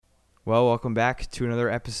Well, welcome back to another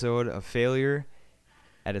episode of Failure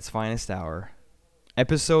at its Finest Hour.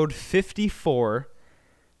 Episode 54.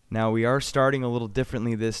 Now, we are starting a little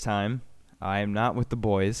differently this time. I am not with the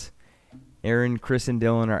boys. Aaron, Chris, and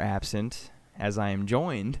Dylan are absent, as I am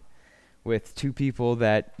joined with two people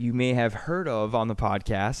that you may have heard of on the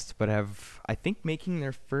podcast, but have, I think, making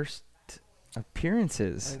their first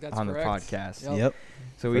appearances on the podcast. Yep.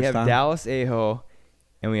 So we have Dallas Aho,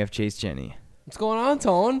 and we have Chase Jenny. What's going on,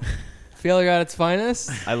 Tone? Failure at its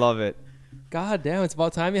finest. I love it. God damn, it's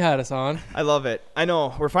about time you had us on. I love it. I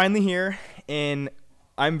know. We're finally here, and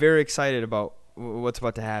I'm very excited about what's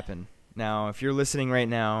about to happen. Now, if you're listening right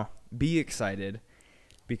now, be excited,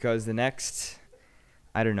 because the next,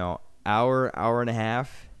 hour and a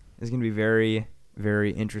half is going to be very,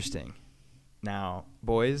 very interesting. Now,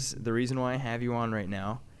 boys, the reason why I have you on right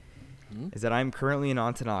now is that I'm currently in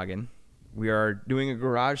Ontonagon. We are doing a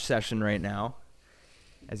garage session right now,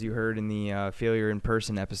 as you heard in the Failure in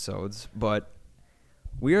Person episodes, but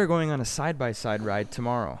we are going on a side-by-side ride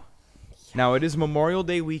tomorrow. Now, it is Memorial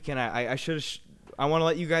Day weekend. I want to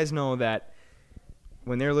let you guys know that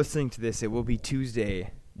when they're listening to this, it will be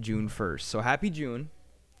Tuesday, June 1st. So happy June.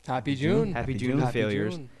 Happy June. Happy June to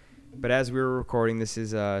Failures. June. But as we were recording, this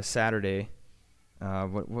is Saturday.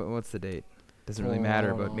 What's the date? Doesn't really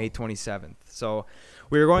matter, but May 27th. So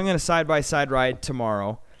we are going on a side-by-side ride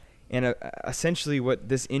tomorrow. And essentially what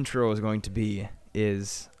this intro is going to be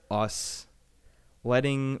is us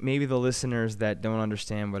letting maybe the listeners that don't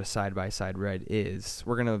understand what a side-by-side ride is,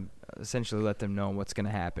 we're going to essentially let them know what's going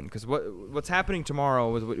to happen. Because what's happening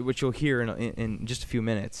tomorrow, which you'll hear in just a few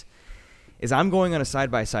minutes, is I'm going on a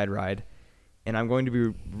side-by-side ride, and I'm going to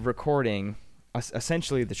be recording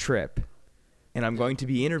essentially the trip. And I'm going to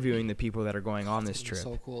be interviewing the people that are going on this trip.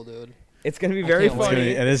 So cool, dude. It's going to be very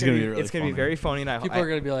funny. It is going to be really It's going to be very funny. And people are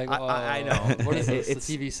going to be like, I know. What is this, the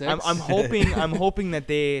TV6? I'm hoping that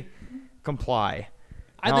they comply.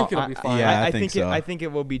 I think it'll be fine. Yeah, I think so. I think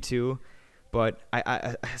it will be too. But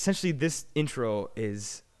I essentially, this intro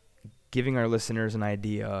is giving our listeners an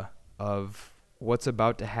idea of what's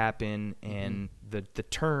about to happen and the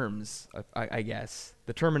terms, I guess,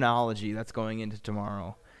 the terminology that's going into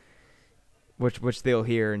tomorrow, which they'll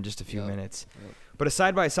hear in just a few minutes. Yep. But a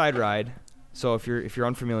side-by-side ride, so if you're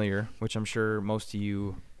unfamiliar, which I'm sure most of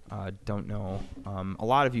you don't know, a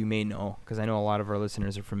lot of you may know, because I know a lot of our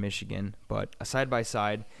listeners are from Michigan, but a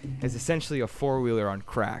side-by-side is essentially a four-wheeler on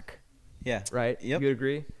crack. Yeah. Right? Yep. You would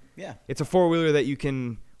agree? Yeah. It's a four-wheeler that you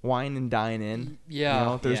can wine and dine in. Yeah. You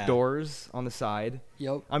know, there's Yeah. doors on the side.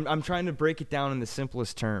 Yep. I'm trying to break it down in the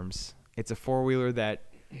simplest terms. It's a four-wheeler that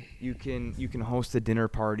you can host a dinner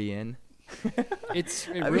party in. It's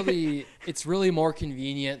really more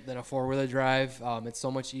convenient than a four-wheeler drive. It's so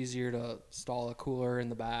much easier to stall a cooler in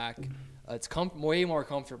the back. It's way more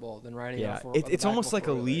comfortable than riding. Yeah, on it's almost like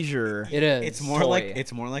a leisure. It is. It's more toy. like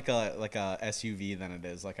a SUV than it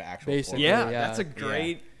is like an actual. Basically, Yeah, yeah. that's a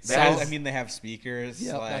great. Yeah. That is- I mean, they have speakers.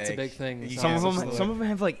 Yeah, like, that's a big thing. you some can't- of them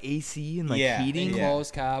have like AC and like Yeah, heating. yeah.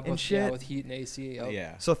 Enclosed cab And with, shit. with heat and AC. Yep.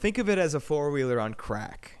 Yeah. So think of it as a four-wheeler on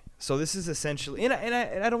crack. So this is essentially, and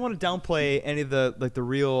I don't want to downplay any of the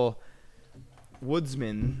real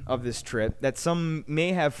woodsmen of this trip. That some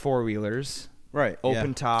may have four-wheelers, Right.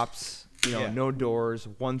 open tops, Yeah. no doors,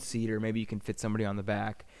 one-seater. Maybe you can fit somebody on the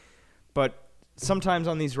back. But sometimes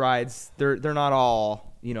on these rides, they're not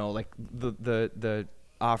all like the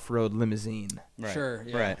off-road limousine. Right. Sure,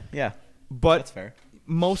 yeah. Right. Yeah. But That's fair.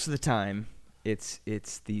 most of the time, it's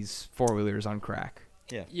these four-wheelers on crack.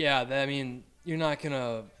 Yeah. Yeah, I mean, you're not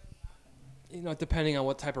gonna, depending on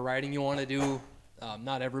what type of riding you want to do.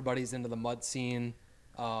 Not everybody's into the mud scene.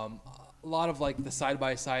 A lot of like the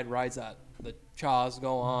side-by-side rides that the Chaws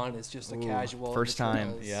go on is just a casual. first in the time.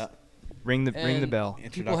 trails. Yeah. Ring the bell.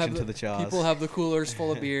 Introduction to the Chaws. People have the coolers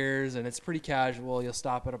full of beers, and it's pretty casual. You'll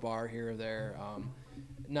stop at a bar here or there.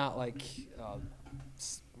 Not like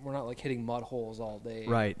we're not like hitting mud holes all day.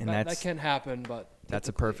 Right, and that can happen, but That's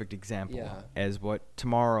a typically- perfect example Yeah. as what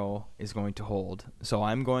tomorrow is going to hold. So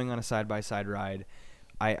I'm going on a side-by-side ride.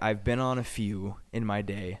 I've been on a few in my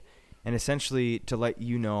day. And essentially, to let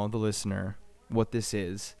you know, the listener, what this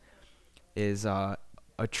is a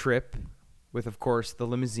trip with, of course, the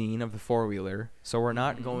limousine of the four-wheeler. So we're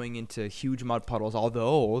not going into huge mud puddles,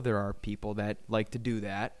 although there are people that like to do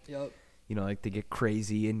that. Yep. Like to get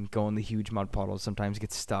crazy and go in the huge mud puddles, sometimes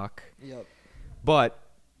get stuck. Yep. But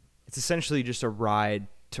it's essentially just a ride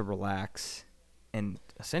to relax and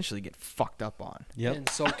essentially get fucked up on. Yep. And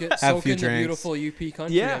soak in few the drinks. beautiful UP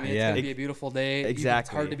country. Yeah. I mean, it's Yeah. gonna be a beautiful day. Exactly.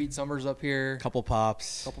 It's hard to beat summers up here. Couple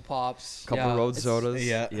pops. Couple pops. Couple yeah, road it's- sodas.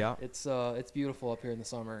 yeah. Yeah. It's beautiful up here in the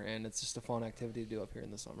summer, and it's just a fun activity to do up here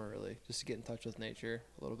in the summer. Really, just to get in touch with nature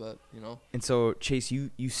a little bit. And so Chase,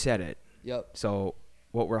 you said it. Yep. So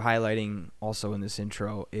what we're highlighting also in this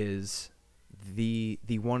intro is the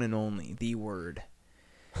one and only, the word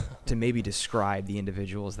to maybe describe the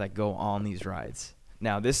individuals that go on these rides.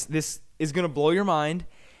 Now, this is going to blow your mind,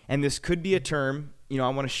 and this could be a term. I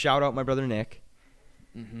want to shout out my brother Nick.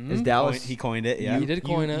 Mm-hmm. As Dallas, He coined it. Yeah. He did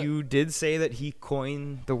coin it. You did say that he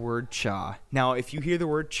coined the word Chaw. Now, if you hear the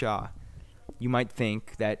word Chaw, you might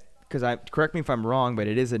think that, because correct me if I'm wrong, but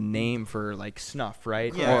it is a name for like snuff,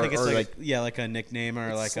 right? Yeah, Or- I think it's or like a nickname or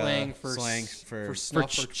It's like slang a for slang s- for for for,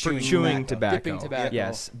 snuff or for chewing chewing tobacco. tobacco. Dipping tobacco.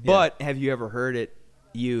 Yes. Yeah. But have you ever heard it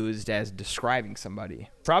used as describing somebody?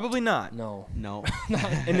 Probably not. No. no.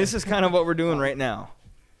 And this is kind of what we're doing right now.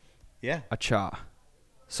 Yeah. A Chaw.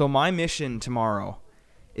 So my mission tomorrow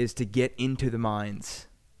is to get into the minds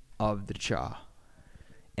of the Chaw.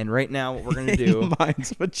 And right now what we're going to do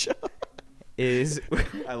Mine's a is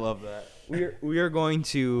I love that. we are going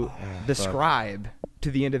to describe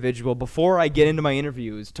to the individual before I get into my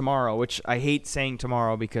interviews tomorrow, which I hate saying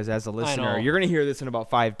tomorrow because as a listener, know. you're going to hear this in about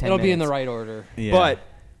 5-10 minutes. It'll be in the right order. Yeah. But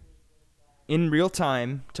in real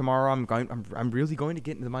time tomorrow, I'm really going to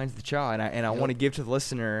get into the minds of the Chaw, and I want to give to the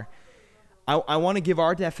listener. I want to give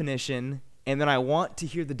our definition, and then I want to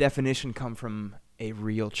hear the definition come from a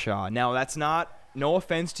real Chaw. Now that's not. No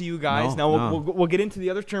offense to you guys. No, now no. we'll get into the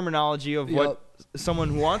other terminology of what Yep. someone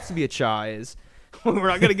who wants to be a Chaw is. We're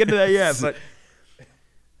not gonna get to that yet, but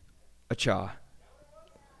a Chaw.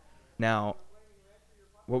 Now,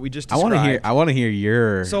 what we just I described. want to hear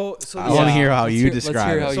your. So I want to Yeah. hear how Let's you hear- let's describe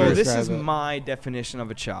hear it. how you So this describe is it. my definition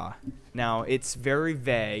of a Chaw. Now, it's very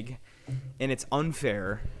vague, and it's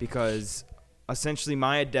unfair because essentially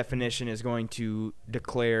my definition is going to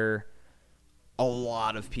declare a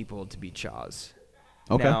lot of people to be Chaws.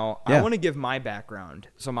 Okay. Now, Yeah. I want to give my background.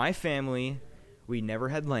 So my family, we never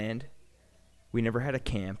had land. We never had a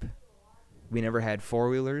camp. We never had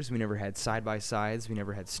four-wheelers. We never had side-by-sides. We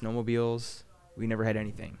never had snowmobiles. We never had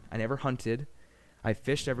anything. I never hunted. I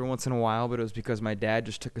fished every once in a while, but it was because my dad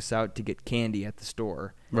just took us out to get candy at the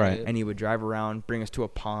store. Right. And he would drive around, bring us to a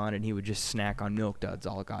pond, and he would just snack on Milk Duds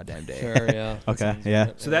all goddamn day. Sure, yeah. That Okay, sounds yeah.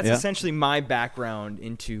 right. So that's Yeah. essentially my background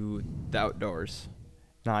into the outdoors.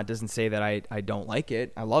 Now, it doesn't say that I don't like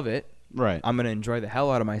it. I love it. Right. I'm going to enjoy the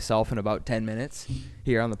hell out of myself in about 10 minutes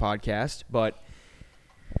here on the podcast. But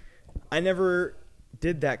I never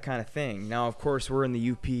did that kind of thing. Now, of course, we're in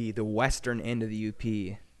the UP, the western end of the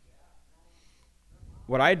UP.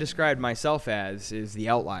 What I described myself as is the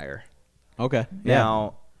outlier. Okay. Yeah.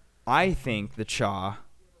 Now, I think the Chaw,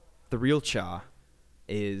 the real Chaw,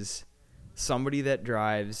 is somebody that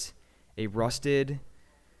drives a rusted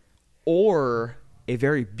or a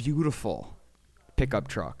very beautiful pickup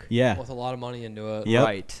truck. Yeah. With a lot of money into it. Yep.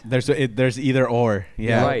 Right. There's either or.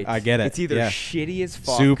 Yeah. Right. I get it. It's either yeah. shitty as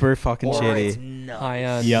fuck. Super fucking or shitty. it's nuts. High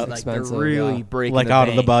end, Yep. Like expensive. they're really yeah. breaking Like the out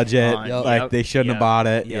of the bank budget. on- Yep. Like they shouldn't have bought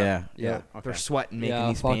it. Yep. Yeah. Yeah. They're sweating making Yeah,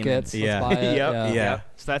 these fuck payments. it. Yeah. Let's buy it. Yep. Yeah. Yeah.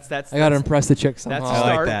 So that's I gotta impress the chick somehow. that's a I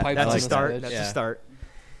like start. that. Pipes That's on a this start. bitch. That's Yeah. a start.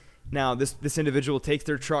 Now this individual takes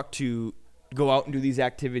their truck to go out and do these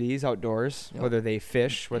activities outdoors, Yep. whether they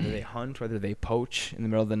fish, whether they hunt, whether they poach in the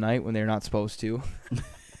middle of the night when they're not supposed to.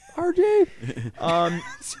 RJ.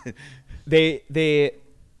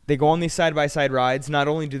 They go on these side-by-side rides. Not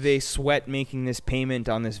only do they sweat making this payment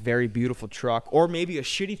on this very beautiful truck, or maybe a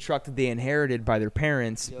shitty truck that they inherited by their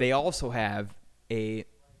parents, Yep. they also have a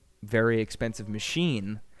very expensive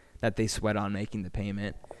machine that they sweat on making the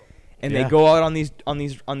payment. And Yeah. they go out on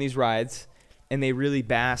these rides, and they really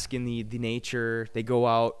bask in the nature. They go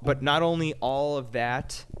out, but not only all of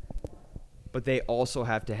that, but they also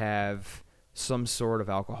have to have some sort of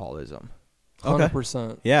alcoholism. Okay.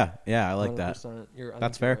 100%. Yeah. Yeah. I like that. 100%. I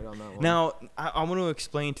That's think you're fair. right on that one. Now, I want to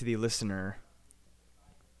explain to the listener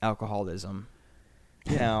alcoholism.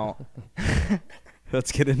 Now,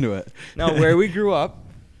 Let's get into it. now where we grew up,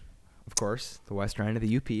 of course, the western end of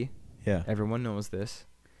the UP. Yeah. Everyone knows this.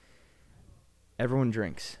 Everyone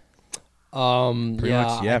drinks. Pretty yeah,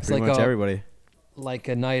 much. Yeah. it's Pretty like much a, everybody. like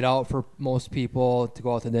a night out for most people to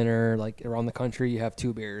go out to dinner. Like around the country, you have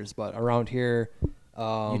 2 beers, but around here,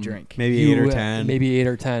 You drink. Maybe 8 or 10. Maybe 8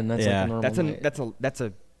 or 10. That's Yeah. like a normal night. that's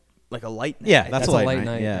a like a light night. Yeah. That's a a light light night.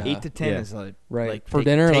 night, Yeah. yeah. 8 to 10 Yeah. is like right like for take-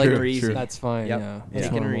 dinner. taking Like her easy. that's fine. Yep. Yeah, that's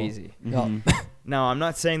Taking her normal. easy. Mhm. Yep. Now, I'm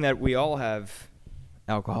not saying that we all have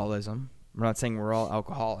alcoholism. I'm not saying we're all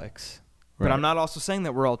alcoholics. But Right. I'm not also saying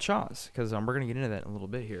that we're all Chaws, because we're going to get into that in a little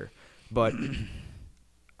bit here. But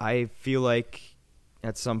I feel like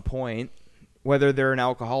at some point, whether they're an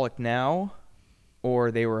alcoholic now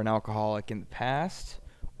or they were an alcoholic in the past,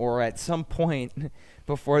 or at some point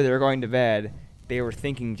before they were going to bed, they were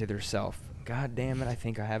thinking to themselves, God damn it, I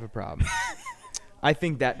think I have a problem. I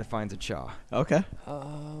think that defines a Chaw. Okay.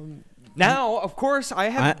 Now, of course, I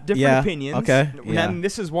have different yeah, opinions. okay, yeah. And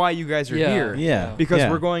this is why you guys are Yeah. here. Yeah. Because yeah.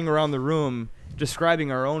 we're going around the room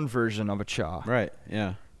describing our own version of a Chaw. Right.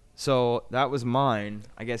 Yeah. So that was mine.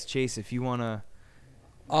 I guess, Chase, if you want to...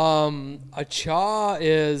 A Chaw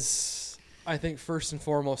is, I think, first and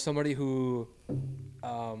foremost, somebody who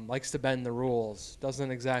likes to bend the rules,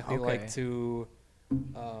 doesn't exactly Okay. like to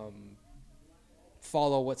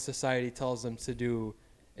follow what society tells them to do.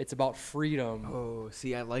 It's about freedom. Oh,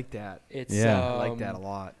 see, I like that. It's Yeah. I like that a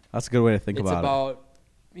lot. That's a good way to think It's about about,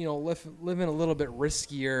 living a little bit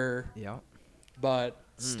riskier, Yeah. but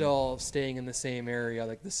still staying in the same area.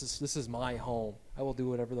 Like this is my home. I will do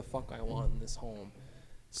whatever the fuck I want in this home.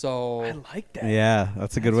 So I like that. it. Yeah,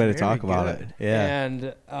 that's a good That's way to very talk about it. good. Yeah.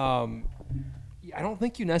 And I don't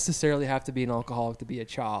think you necessarily have to be an alcoholic to be a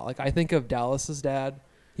Chaw. Like I think of Dallas's dad,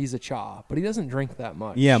 he's a Chaw, but he doesn't drink that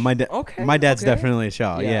much. Yeah, my Okay, my dad's okay. definitely a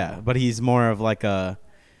Chaw. Yeah. Yeah, but he's more of like a.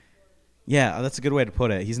 Yeah, that's a good way to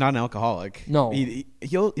put it. He's not an alcoholic. No.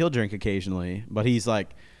 He'll drink occasionally, but he's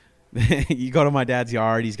like. You go to my dad's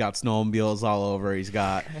yard. He's got snowmobiles all over. He's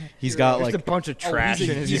got There's like a bunch of trash he's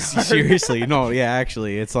a- in his He's- yard. seriously, no, yeah,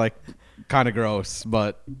 actually, it's like kind of gross,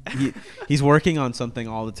 but he's working on something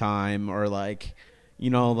all the time, or like,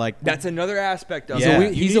 like That's another aspect of Yeah.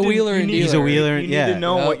 it. He's You a need to- wheeler you and need dealer. He's a wheeler. You need Yeah. to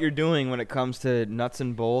know Yep. what you're doing when it comes to nuts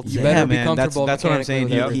and bolts. You and- better be man, comfortable that's what I'm saying.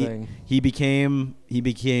 mechanically with He, everything. he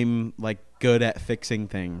became like good at fixing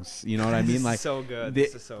things. You know what I mean? This is Like so good. the-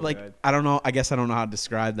 This is so like good. I don't know. I guess I don't know how to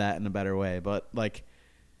describe that in a better way, but like.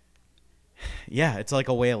 Yeah, it's like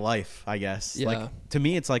a way of life, I guess. Yeah. Like to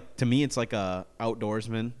me it's like a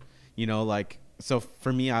outdoorsman, like so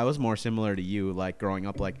for me I was more similar to you, like growing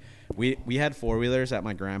up, like we had four-wheelers at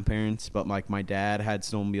my grandparents', but like my dad had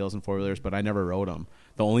snowmobiles and four-wheelers, but I never rode them.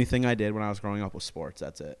 The only thing I did when I was growing up was sports,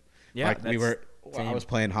 that's it. Yeah, like I same. was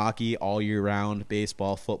playing hockey all year round,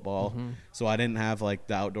 baseball, football. Mm-hmm. So I didn't have like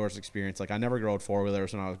the outdoors experience. Like I never rode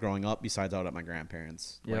four-wheelers when I was growing up besides out at my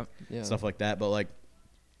grandparents'. Yep. Like, Yeah. stuff like that, but like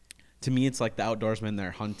to me, it's like the outdoorsmen. They're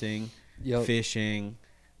hunting, Yep. fishing,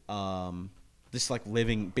 just like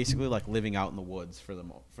basically like living out in the woods for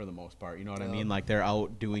the most part. You know what I mean? Like they're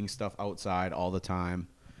out doing stuff outside all the time.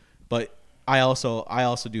 But I also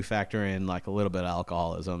do factor in like a little bit of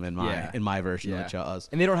alcoholism in my version of the Chaws.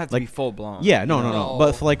 And they don't have to Like- be full blown. Yeah, no. No.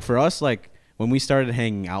 But for us, like when we started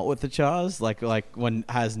hanging out with the Chaws, like when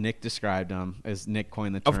as Nick described them, as Nick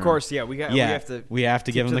coined the term. Of course, yeah. We have to give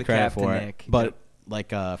tip him to the credit cap to for it. Nick. But Yep.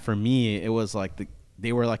 like for me, it was like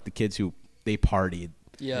they were like the kids who they partied.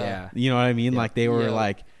 Yeah. You know what I mean? Yeah. Like they were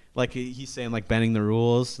Yeah. like he's saying like bending the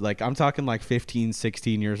rules. Like I'm talking like 15,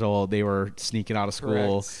 16 years old. They were sneaking out of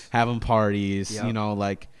school, Correct. having parties. Yep.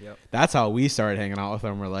 Like Yep. that's how we started hanging out with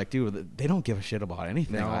them. We're like, dude, they don't give a shit about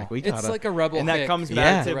anything. No. Like we gotta. It's like a rebel And that hick comes for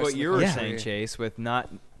back the to rest what of you the were country. saying, Chase, with not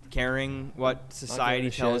caring what society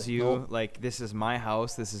giving a tells shit. you. Nope. Like, this is my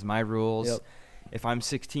house. This is my rules. Yep. If I'm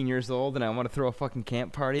 16 years old and I want to throw a fucking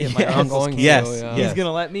camp party at my Yeah. I'm uncle's going camp, to, Yes. yeah. he's Yes. going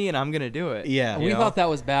to let me, and I'm going to do it. Yeah. You We know? thought that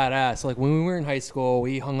was badass. Like when we were in high school,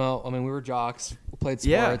 we hung out. I mean, we were jocks, we played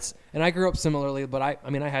Yeah. sports, and I grew up similarly. But I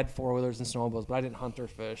had four-wheelers and snowmobiles, but I didn't hunt or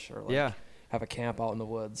fish or like Yeah. have a camp out in the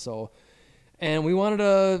woods. So, and we wanted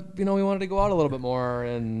to go out a little bit more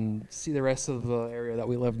and see the rest of the area that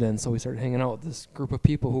we lived in. So we started hanging out with this group of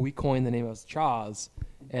people who we coined the name as Chaws,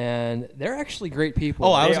 and they're actually great people.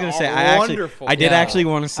 Oh, I was They gonna say are I wonderful. did Yeah. actually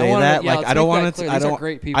want to say wanted that. to- yeah, like let's I don't make that want clear. to. These are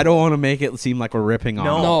great people. I don't want to make it seem like we're ripping on.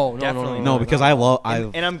 them. No, definitely no, No, because I love.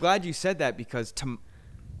 And I'm glad you said that, because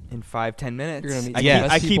in 5-10 minutes, You're gonna meet I the keep,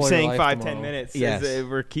 best I keep people in your saying life 5-10 tomorrow. minutes Yes. as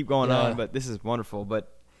we keep going Yeah. on, but this is wonderful.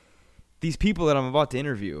 But these people that I'm about to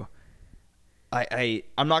interview,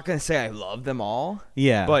 I'm not going to say I love them all,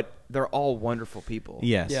 Yeah. but they're all wonderful people.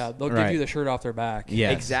 Yes. Yeah, they'll right. give you the shirt off their back.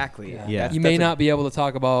 Yes. Exactly. Yeah. Yeah. You may not be able to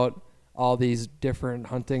talk about all these different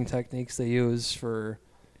hunting techniques they use for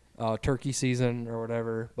turkey season or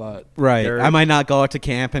whatever, but Right. They're- I might not go out to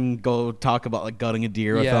camp and go talk about like gutting a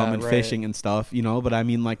deer with Yeah, them and right. fishing and stuff, but I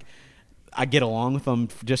mean like I get along with them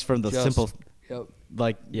just from the Just- simple yep.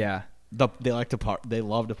 like Yeah. they like to they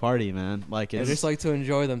love to party, man. Like They it's just like to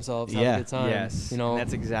enjoy themselves, have Yeah. a good time. Yes. You know, And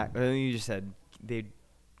that's exactly. You just said they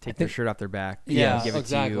take their shirt off their back. Yeah, and give it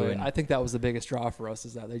exactly. to you. And I think that was the biggest draw for us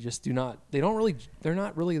is that they just they're not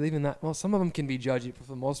really leaving that. Well, some of them can be judgy, but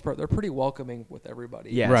for the most part, they're pretty welcoming with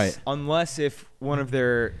everybody. yes, Right. unless if one of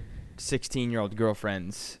their 16-year-old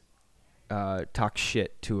girlfriends talks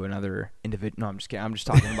shit to another individual. No, I'm just kidding. I'm just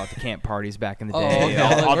talking about the camp parties back in the Oh, day. okay.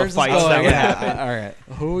 All the Where's this fights going? that would Yeah. happen. All right.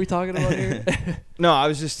 Who are we talking about here? No, I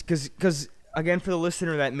was just because again, for the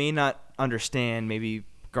listener that may not understand, maybe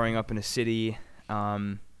growing up in a city,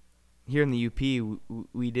 here in the UP,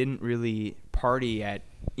 we didn't really party at.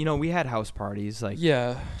 We had house parties like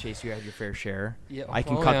Yeah. Chase. You had your fair share. Yeah. I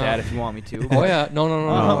can Oh, cut yeah. that if you want me to. Oh yeah. No.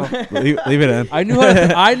 leave it in. I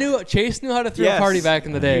knew Chase knew how to throw a party back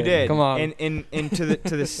in the day. You did. Come on. And to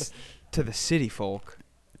the city folk,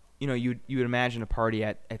 you would imagine a party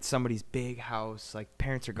at somebody's big house. Like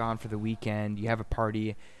parents are gone for the weekend. You have a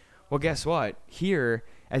party. Well, guess what? Here,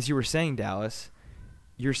 as you were saying, Dallas,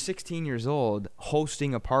 you're 16 years old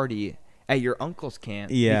hosting a party at your uncle's camp.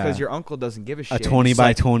 Yeah. Because your uncle doesn't give a A shit. 20 It's by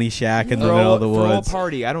like, 20 shack in the middle of the woods. Throw a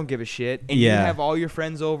party. I don't give a shit. And you Yeah. have all your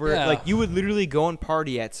friends over. Yeah. Like, you would literally go and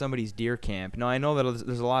party at somebody's deer camp. Now, I know that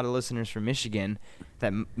there's a lot of listeners from Michigan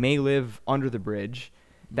that may live under the bridge,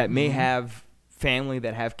 that may have family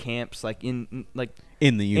that have camps, like, in the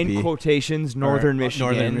UP. In quotations, northern Michigan.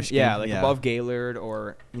 Northern Michigan. Yeah, like Yeah. above Gaylord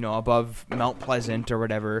or, above Mount Pleasant or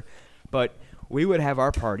whatever. But we would have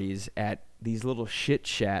our parties at these little shit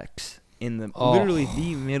shacks in literally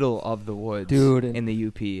the middle of the woods, Dude, in the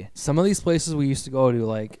UP. Some of these places we used to go to,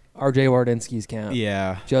 like RJ Wardinsky's camp.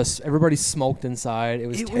 Yeah. Just everybody smoked inside. It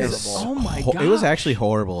was terrible. Oh my god! It was actually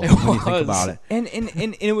horrible It when you was. think about it. and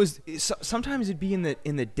it was sometimes it'd be in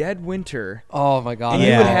the dead winter. Oh my god. And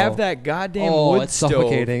Yeah. you would have that goddamn wood it's stove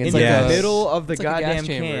suffocating. in It's the like a- middle of the it's like a gas goddamn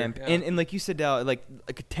chamber. camp, Yeah. and like you said, like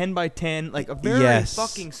a 10 by 10, like a very Yes.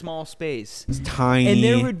 fucking small space, It's tiny. and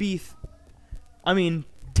there would be,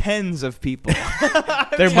 tens of people.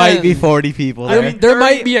 there might be 40 people I there. mean, There 30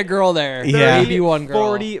 might be a girl there. Yeah. Maybe one girl.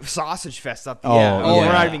 40 sausage fest up. Oh, Yeah. yeah. We're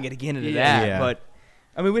not even gonna get into Yeah. that, Yeah.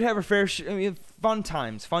 but we'd have a fair. Fun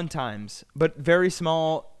times, but very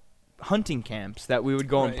small hunting camps that we would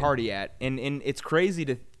go and Right. party at, and it's crazy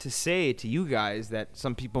to say to you guys that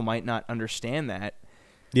some people might not understand that,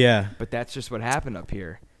 Yeah. but that's just what happened up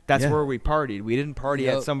here. That's Yeah. where we partied. We didn't party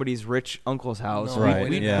at Yep. somebody's rich uncle's house. No, Right,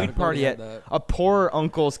 We'd, yeah. we'd party We at had that. a poor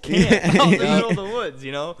uncle's camp out in the Yep. middle of the woods,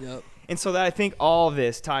 Yep. And so that I think all of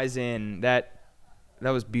this ties in. That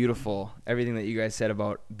was beautiful. Everything that you guys said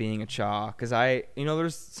about being a Chaw, because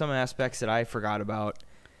there's some aspects that I forgot about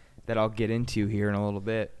that I'll get into here in a little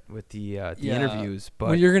bit with the interviews. But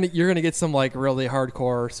Well, you're gonna get some like really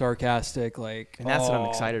hardcore, sarcastic, like, And that's what I'm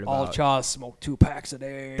excited All about. Chaws smoke 2 packs a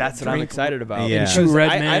day. that's what I'm excited about. Yeah. Because Chew Red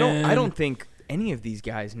I don't Man. think any of these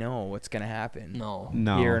guys know what's gonna happen. No.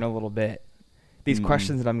 Here in a little bit. These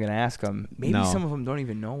questions that I'm gonna ask them, maybe No. some of them don't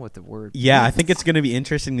even know what the word. Yeah, I means. think it's going to be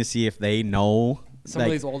interesting to see if they know. Some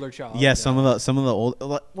of these older Chaws. Yeah, some of the old.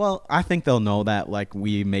 Well, I think they'll know that like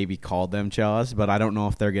we maybe called them Chaws, but I don't know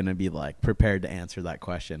if they're gonna be like prepared to answer that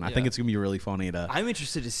question. I think Yeah. it's gonna be really funny to. I'm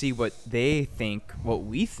interested to see what they think, what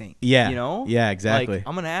we think. Yeah. Yeah, exactly. Like,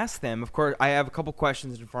 I'm gonna ask them. Of course, I have a couple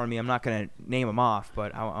questions in front of me. I'm not gonna name them off,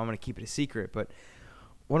 but I'm gonna keep it a secret. But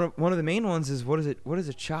one of the main ones is what does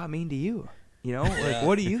a Chaw mean to you? Like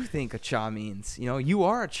what do you think a Chaw means? You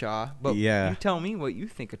are a Chaw, but Yeah. you tell me what you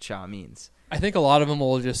think a Chaw means. I think a lot of them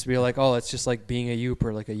will just be like, oh, it's just like being a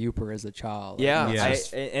Yooper, like a Yooper is a child. Like, Yeah,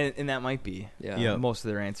 Yeah. and that might be Yeah. most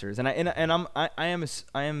of their answers. And I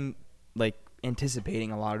am like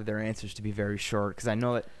anticipating a lot of their answers to be very short because I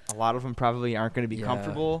know that a lot of them probably aren't going to be Yeah.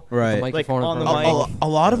 comfortable. Right. The microphone on in the front of mic. them. A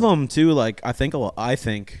lot of them too. Like I think a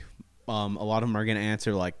lot of them are gonna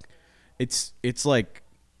answer like it's like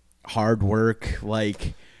hard work,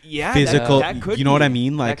 like Yeah, physical. that could you know what I be.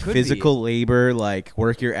 mean? That Like could physical labor, like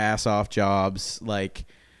work your ass off jobs. Like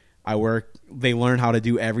they learn how to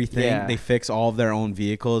do everything. Yeah. They fix all of their own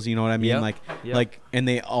vehicles. You know what I mean? Yep. Yep. And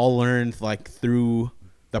they all learned like through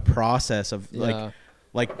the process of Yeah.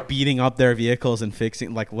 like beating up their vehicles and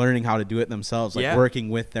fixing, like learning how to do it themselves, like Yeah. working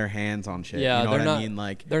with their hands on shit. Yeah, you know they're what not. I mean?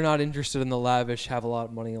 Like, they're not interested in the lavish, have a lot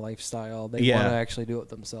of money lifestyle. They Yeah. want to actually do it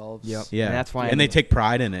themselves. Yep. yeah, And that's why and they take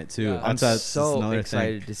pride in it too. Yeah. I'm That's so another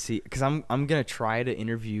excited thing. to see because I'm gonna try to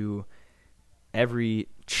interview every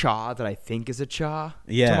Chaw that I think is a Chaw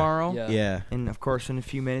Yeah. tomorrow. Yeah. Yeah. And of course in a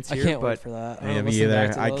few minutes I here, can't but wait for that. Yeah, I'll me listen back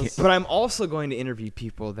either. to I those. can't- but I'm also going to interview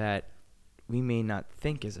people that we may not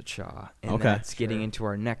think is a Chaw, and Okay. that's getting Sure. into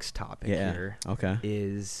our next topic Yeah. here. Okay.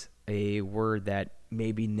 Is a word that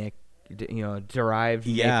maybe Nick derived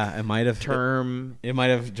Yeah, it might have term. It might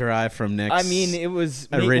have derived from Nick's. I mean, it was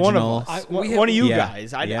original. one of you Yeah.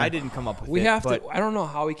 guys. I Yeah. didn't come up with We it. have but to. I don't know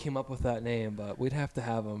how he came up with that name, but we'd have to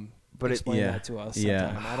have him explain yeah. that to us Yeah.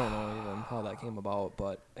 sometime. I don't know even how that came about,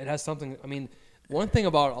 but it has something. I mean, one thing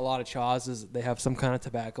about a lot of Chaws is they have some kind of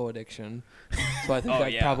tobacco addiction, so I think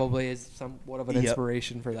that probably is somewhat of an Yep.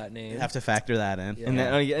 inspiration for that name. You have to factor that in. Yeah. And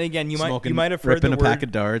then, again, you Smoking, might have heard ripping the a word. pack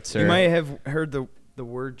of darts. You Or, might have heard the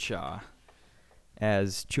word chaw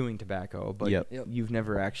as chewing tobacco, but Yep. you've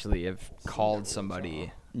never actually have called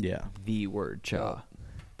somebody yeah. the word chaw. Yep.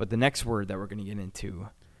 But the next word that we're going to get into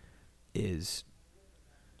is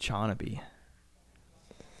chawnaby.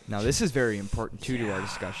 Now, this is very important too to our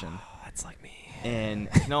discussion. That's like me. And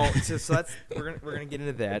no, so that's we're gonna get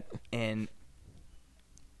into that. And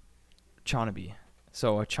chawnaby.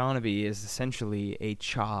 So a chawnaby is essentially a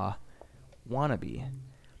chaw wannabe.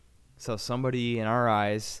 So somebody in our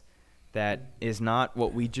eyes that is not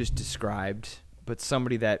what we just described, but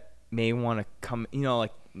somebody that may want to come,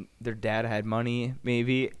 like their dad had money,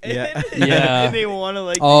 maybe. Yeah. Yeah. And they want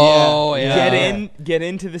to Oh, yeah. get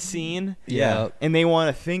into the scene. Yeah. And they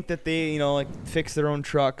want to think that they, fix their own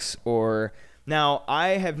trucks or. Now, I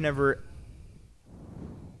have never.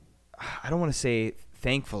 I don't want to say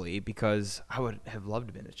thankfully because I would have loved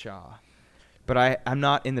to have been a chaw, but I'm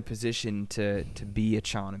not in the position to be a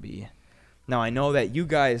chawnaby. Now I know that you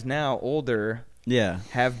guys now older Yeah.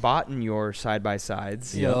 have bought in your side by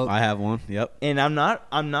sides. Yep. Yep. I have one. Yep. And I'm not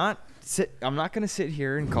gonna sit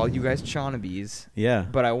here and call you guys chawnabys, Yeah.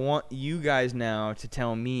 but I want you guys now to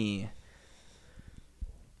tell me.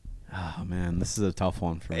 Oh man, this is a tough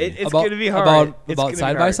one for me. It's gonna be hard. It's gonna About be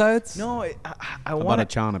side by hard. sides. No, I About want a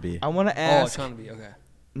chawnaby. I want to Oh, ask. trying to be okay.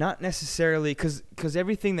 Not necessarily, because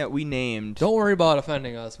everything that we named. Don't worry about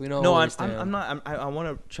offending us. We know. No, where I'm we stand. not. I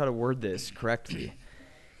want to try to word this correctly.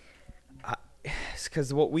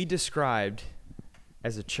 Because what we described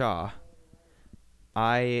as a chaw,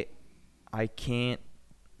 I can't.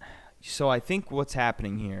 So I think what's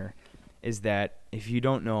happening here is that if you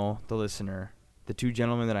don't know, the listener, the two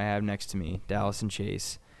gentlemen that I have next to me, Dallas and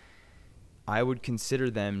Chase, I would consider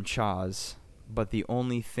them chaws, but the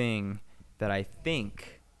only thing that I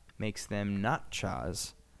think makes them not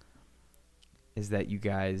chaws is that you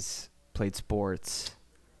guys played sports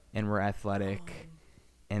and were athletic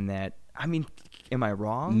and that, I mean, am I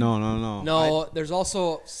wrong? No. No, there's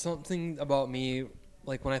also something about me.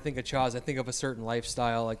 Like when I think of Chaws, I think of a certain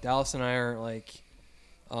lifestyle. Like Dallas and I are like.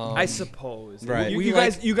 I suppose. Right.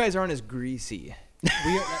 You guys aren't as greasy.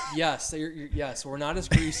 Yes, yes, we're not as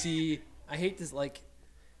greasy. I hate this. Like,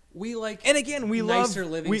 we like. And again, we nicer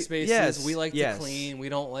love living spaces. Yes, we like yes. to clean. We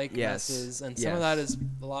don't like Yes, messes, and yes. some of that is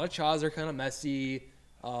a lot of Chaws are kind of messy.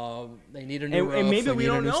 They need a new roof. And maybe they we need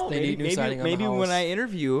a don't new- know. They need new siding on the Maybe house. when I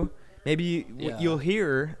interview, maybe Yeah. you'll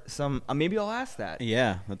hear some. Maybe I'll ask that.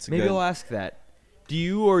 Yeah, that's Maybe good. I'll ask that. Do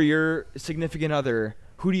you or your significant other,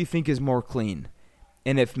 who do you think is more clean?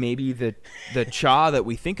 And if maybe the chaw that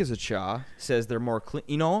we think is a chaw says they're more clean,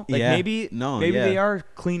 Yeah. maybe Yeah. they are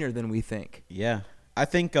cleaner than we think. Yeah, I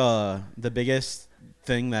think the biggest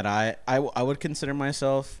thing that I would consider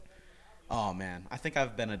myself. Oh man, I think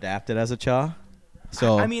I've been adapted as a chaw.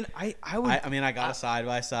 So I mean, I would. I got a side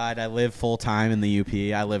by side. I live full time in the UP.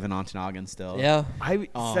 I live in Ontonagon still. Yeah.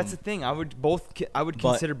 That's the thing. I would but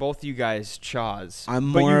consider both you guys chaws.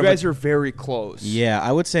 I'm but more you of guys a- are very close. Yeah,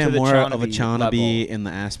 I would say To I'm the more of a Chawnaby Chawnaby level. in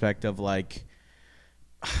the aspect of like,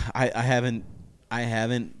 I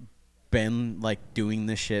haven't been like doing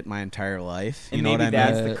this shit my entire life. You And know maybe what I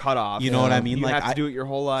mean? that's the cutoff. You know what I mean? You Like, have to do it your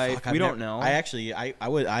whole life. Fuck, I've we never- don't know. I actually, I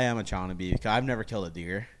am a Chawnaby because I've never killed a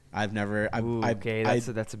deer. I've never. Ooh, okay,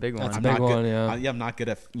 that's a big one. That's a I'm big not one, good. yeah. I'm not good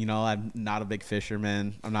at. I'm not a big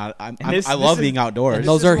fisherman. I'm not. I this love is- being outdoors. and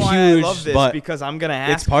those This is are why I huge, love this but because I'm gonna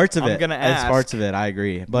ask. It's parts of I'm it. gonna ask. It's parts of it. I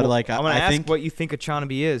agree. But like, I'm gonna I ask think what you think a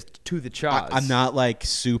chawnaby is to the chaws. I'm not like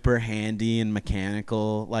super handy and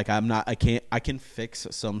mechanical. Like I'm not. I can fix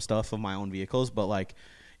some stuff of my own vehicles, but like.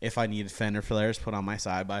 If I need fender flares put on my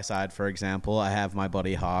side by side, for example, I have my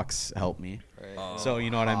buddy Hawks help me. So you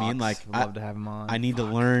know what I mean? Like Would love to have him on. I need to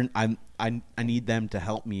learn. I need them to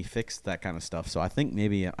help me fix that kind of stuff. So I think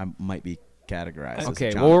maybe I might be categorized. Okay,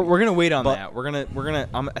 as a well, Chawnaby. we're gonna wait on But- that. We're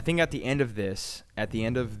gonna. I think at the end of this, at the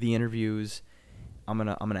end of the interviews, I'm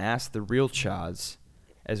gonna ask the real chaws,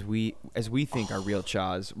 as we think are real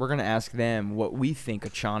chaws. We're gonna ask them what we think a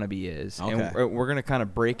chawnaby is, and Okay. we're gonna kind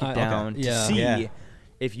of break it Okay. down to Yeah. see Yeah.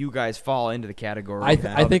 if you guys fall into the category. I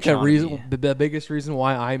of think a the chawnaby. biggest reason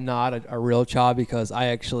why I'm not a real chaw because I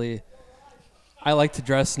actually I like to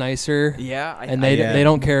dress nicer. Yeah, And they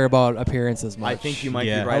don't care about appearances much. I think you might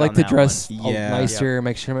Yeah. be right. I like on to that dress one. nicer,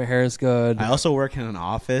 make sure my hair is good. I also work in an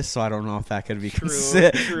office, so I don't know if that could be True,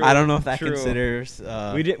 true, I don't know if that true. considers. We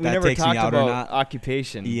that never takes me talked out or about not.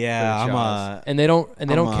 occupation. Yeah, for I'm Chaws. a And they don't I'm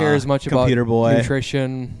care a as much about computer boy.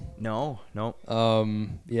 nutrition. No.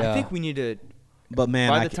 Yeah. I think we need to. But man,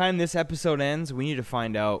 By the time this episode ends, we need to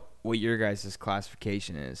find out what your guys'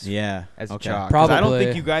 classification is. yeah, As a okay. Chaw. 'Cause I don't Probably.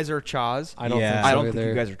 think you guys are Chaws. I don't Yeah. think so I don't either. think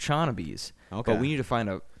you guys are Chonabes. Okay. But we need to find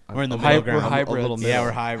a We're in the We're middle ground. hybrids. Yeah,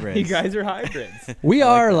 we're hybrids. You guys are hybrids. We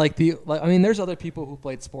I like are that. I mean, there's other people who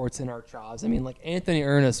played sports in our Chaws. I mean, like Anthony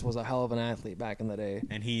Ernest was a hell of an athlete back in the day.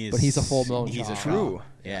 And he's But he's a full-blown He's a Chaw. True.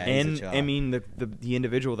 Yeah, he's And a Chaw. I mean the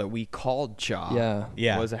individual that we called Chaw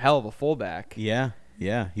Yeah. was a hell of a fullback. Yeah,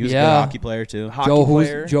 he was a Yeah. good hockey player too. Hockey Joe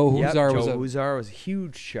player. Joe Yep, Huzar Joe was Huzar was a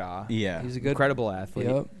huge Chaw. Yeah, He's a good Incredible athlete.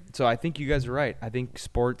 Yep. So I think you guys are right. I think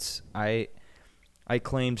sports. I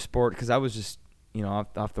claimed sport because I was just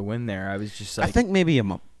off the whim there. I was just like I think maybe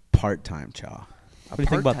I'm a part-time Chaw. What do you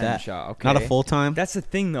think about part-time that? Chaw, okay. Not a full-time. That's the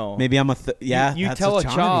thing though. Maybe I'm a You that's tell a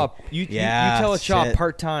Chaw Chaw to me. you Yeah, tell a Chaw shit.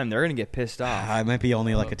 part time, they're gonna get pissed off. I might be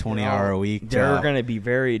only like a 20-hour a week. They're Chaw. gonna be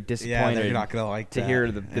very Yeah, disappointed they're not gonna like to that.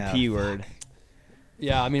 hear the Yeah, P fuck. word.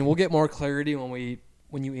 Yeah, I mean, we'll get more clarity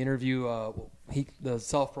when you interview the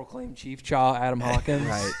self-proclaimed Chief Chaw, Adam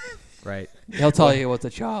Hawkins. Right. He'll tell you what's a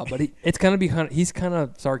Chaw, but he's kind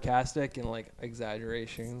of sarcastic and like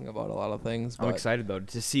exaggeration about a lot of things. I'm But excited though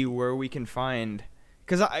to see where we can find,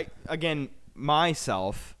 because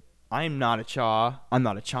myself, I'm not a Chaw. I'm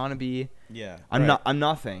not a Chonabe. Yeah, I'm right. not. I'm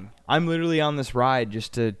nothing. I'm literally on this ride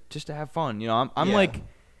just to have fun. I'm Yeah. like,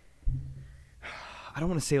 I don't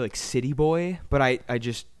want to say like city boy, but I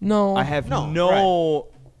just no, I have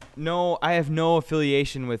No, I have no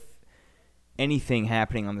affiliation with anything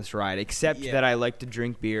happening on this ride except Yeah. that I like to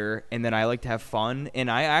drink beer and that I like to have fun, and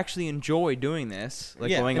I actually enjoy doing this,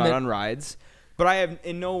 like Yeah. going And on rides. But I have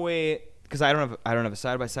in no way, because I don't have a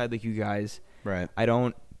side by side like you guys. Right.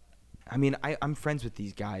 I'm friends with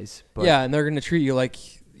these guys, but yeah, and they're gonna treat you like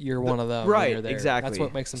you're one of them. when right, you're there. exactly. That's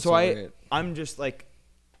what makes them so so great. I'm just like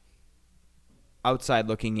outside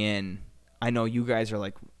looking in. I know you guys are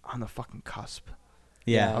like on the fucking cusp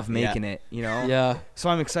Yeah. of making it, Yeah, So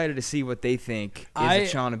I'm excited to see what they think is I- a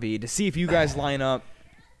Chonabe, to see if you guys line up,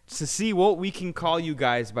 to see what we can call you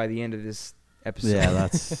guys by the end of this episode. Yeah,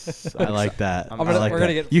 that's. I like that. I'm I gonna- like we're that.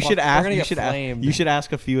 gonna get You should fucked- ask. we're gonna You get should ask. flamed. You should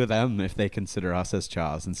ask a few of them if they consider us as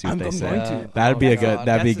Chaws and see what I'm they say. going to. That'd Oh, be a God. good.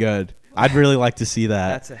 That'd be good. I'd really like to see that.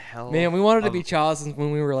 That's a hell. man, we wanted to of- be Chaws since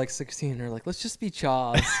when we were like 16. We're like, let's just be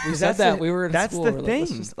Chaws. We 'Cause said that's that the- we were in That's school. the we're like, thing.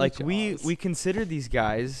 let's just be Like we Chaws. consider these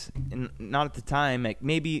guys, and not at the time, like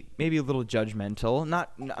maybe a little judgmental.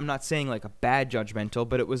 I'm not saying like a bad judgmental,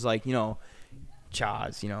 but it was like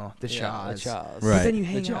Chaws, the Yeah, the Chaws. Chaws. But Right. then you The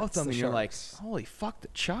hang out Jets, with them the and you're like, Sharks. holy fuck, the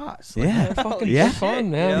Chaws. Like, Yeah. They're fucking Yeah.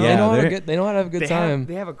 fun, man. Yeah, They know how to they're- they know how to have a good time.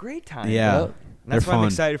 They have a great time. Yeah. Yep. And that's They're why I'm fun.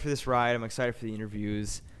 excited for this ride. I'm excited for the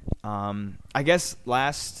interviews. I guess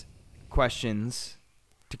last questions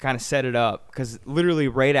to kind of set it up, because literally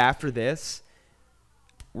right after this,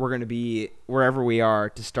 we're going to be wherever we are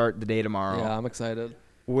to start the day tomorrow. Yeah, I'm excited.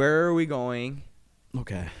 Where are we going?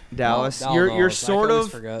 Okay. Dallas. Dal You're knows. I sort always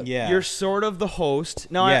of forget. Yeah. you're sort of the host.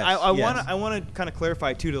 Now Yes, I yes. want to kind of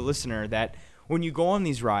clarify too to the listener that when you go on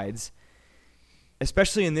these rides,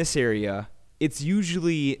 especially in this area, it's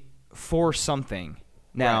usually for something.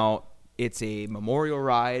 Now, it's a memorial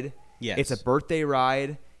ride. Yes. It's a birthday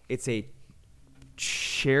ride. It's a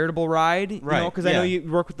charitable ride, Right, because I know yeah.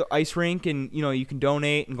 you work with the ice rink and you can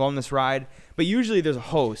donate and go on this ride, but usually there's a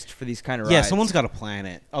host for these kind of rides. Yeah, someone's got to plan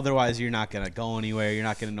it. Otherwise, you're not gonna go anywhere. You're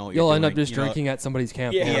not gonna know what You'll you're end up doing, just drinking at somebody's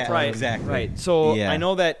camp. Yeah, the whole Yeah, time. right, exactly. Right. So Yeah. I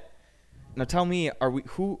know that. Now tell me, are we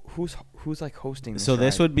who's like hosting this? So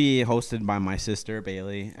this ride? would be hosted by my sister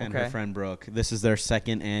Bailey and her Okay. friend Brooke. This is their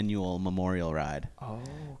second annual memorial ride. Oh,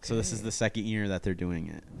 So this is the second year that they're doing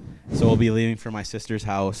it. So we'll be leaving from my sister's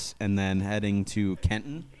house and then heading to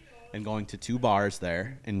Kenton and going to 2 bars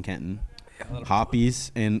there in Kenton.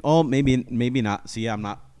 Hoppies and maybe not. See, I'm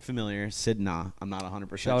not familiar. Sidna. I'm not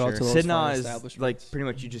 100% Shout out sure. to those Sidna fine is establishments. like pretty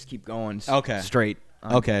much you just keep going Okay. straight.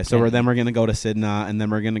 on Okay, so Kennedy. we're gonna go to Sidna, and then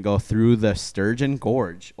we're gonna go through the Sturgeon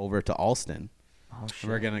Gorge over to Alston. Oh, shit.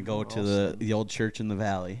 And we're gonna go to the old church in the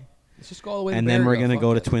valley, Let's just go all the way. and to then we're Barriga. gonna Fuck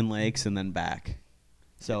go to it. Twin Lakes and then back.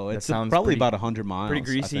 So That it's sounds probably pretty- about 100 miles. pretty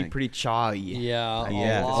I greetsy, think. pretty chawy. Yeah.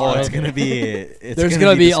 Yeah. a Oh, lot it's of- gonna be. It's There's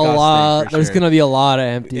gonna be a disgusting lot. for There's sure. gonna be a lot of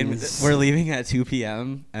And empties. we're leaving at 2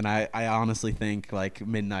 p.m. and I honestly think like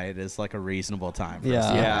midnight is like a reasonable time. For us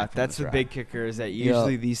to Yeah. get Yeah, back from that's this the ride. big kicker is that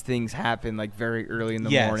usually these things happen like very early in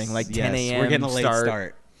the Yes, morning, like yes. 10 a.m. We're getting a late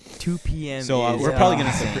start. 2 p.m. So is we're probably gonna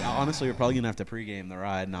have insane. to honestly, we're probably gonna have to pregame the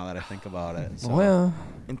ride now that I think about it. So. Oh yeah.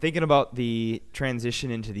 And thinking about the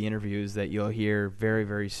transition into the interviews that you'll hear very,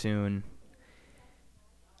 very soon,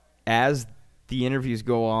 as the interviews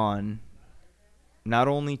go on, not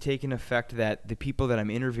only taking effect that the people that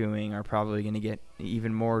I'm interviewing are probably going to get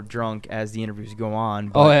even more drunk as the interviews go on.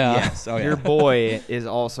 But Oh yeah. Yes. Oh yeah. your boy is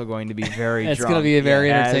also going to be very It's drunk gonna be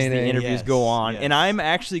very as the entertaining. interviews Yes, go on. yes. And I'm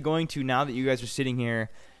actually going to, now that you guys are sitting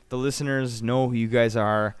here, the listeners know who you guys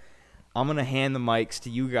are. I'm going to hand the mics to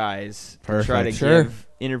you guys to try to Perfect. Sure. give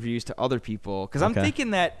interviews to other people. Because I'm Okay.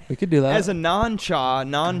 thinking that We could do that. as a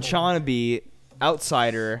non-Chawnabie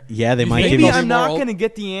outsider, Yeah, they You might think give maybe you. they'll I'm be not more going to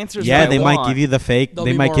get the answers Yeah, that they I might want. give you the fake. They'll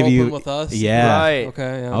They be might more give you. open with us. Yeah. Right.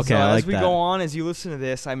 Okay. Yeah. Okay, So I as like we that. go on, as you listen to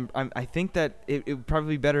this, I think that it would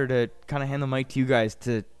probably be better to kind of hand the mic to you guys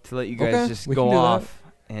to let you guys Okay, just we go can do that. off.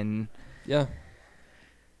 And Yeah.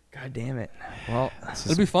 God damn it. Well,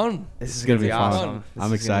 It'll be fun. this is gonna gonna be be fun. awesome. This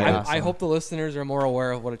I'm is gonna be excited. I awesome. hope the listeners are more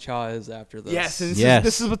aware of what a Chaw is after this. Yes, and Yes.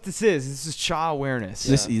 this is what this is. This is Chaw awareness.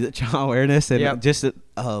 This child awareness and Yep. just a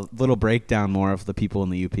little breakdown more of the people in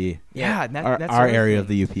the UP. Yeah, and Our, that's our the other area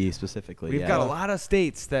thing. of the UP specifically. We've yeah. got a lot of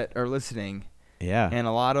states that are listening, Yeah. and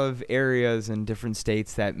a lot of areas in different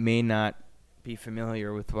states that may not be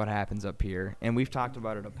familiar with what happens up here. And we've talked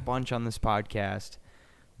about it a bunch on this podcast,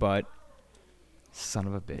 but son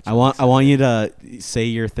of a bitch. I want you to say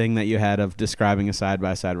your thing that you had of describing a side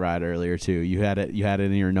by side ride earlier too. You had it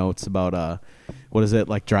in your notes about what is it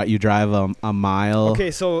like? You drive a mile.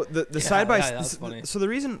 Okay, so the side by yeah, that's funny. so the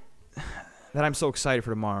reason that I'm so excited for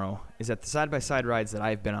tomorrow is that the side by side rides that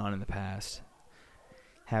I've been on in the past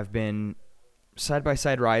have been side by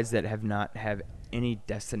side rides that have not have any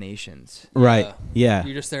destinations. Right. Yeah. Yeah.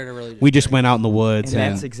 You're just there to really. We just went out in the woods And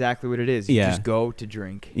and, that's exactly what it is. You Yeah. just go to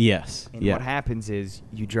drink. yes. And Yeah. what happens is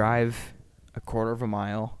you drive a quarter of a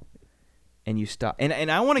mile and you stop.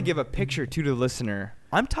 And I want to give a picture to the listener.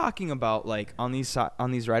 I'm talking about like on these side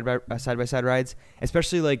by side rides,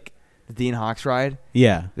 especially like the Dean Hawks ride.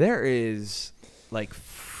 Yeah. There is like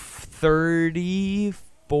 30,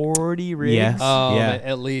 40 rigs. Yes. Oh, Yeah.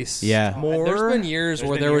 at least. Yeah. More. There's been years There's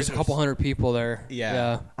where been there was years a couple hundred people there.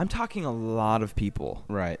 Yeah. I'm talking a lot of people.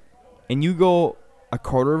 Right. And you go a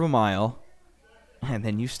quarter of a mile and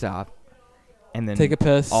then you stop and then Take a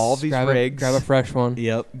piss. all these grab rigs grab a fresh one.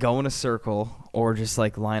 Yep. go in a circle or just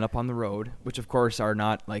like line up on the road, which of course are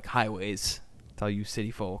not like highways to all you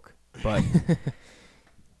city folk, but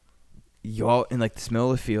you go out in like the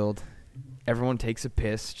middle of the field, everyone takes a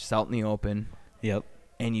piss just out in the open, Yep.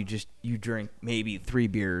 and you drink maybe 3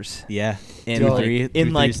 beers Yeah. in Two, like, three, in three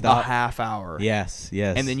like a stop. half hour. Yes.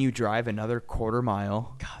 Yes. And then you drive another quarter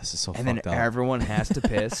mile, God, this is so and then fucked up. everyone has to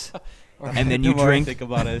piss. Or- And then The you more I drink, think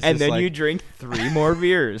about it, it's and just then like- you drink 3 more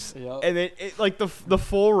beers, Yep. and then like the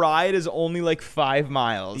full ride is only like 5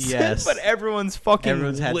 miles. Yes. But everyone's fucking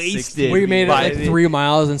Everyone's had 60 wasted. We made it by like the- 3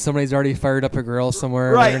 miles and somebody's already fired up a grill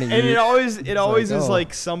somewhere. Right, They're and gonna eat. it always like, is oh.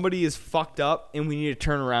 like somebody is fucked up and we need to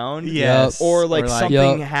turn around. Yes. Or like Or like-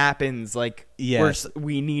 something Yep. happens, like Yes.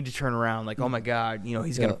 we need to turn around. Like, oh my god,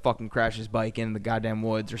 he's gonna Yep. fucking crash his bike into the goddamn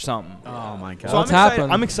woods or something. Oh my God. So What's I'm excited,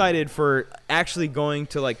 happened? I'm excited for actually going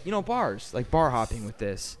to like bars, like bar hopping with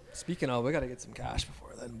this. Speaking of, we gotta get some cash before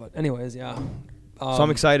then. But anyways, yeah. So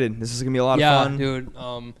I'm excited. This is gonna be a lot yeah, of fun.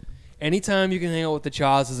 dude. Anytime you can hang out with the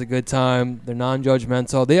Chaws is a good time. They're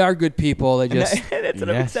non-judgmental. They are good people. They And just that's what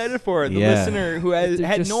I'm Yes. excited for. The Yeah. listener who had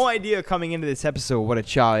They're just- no idea coming into this episode what a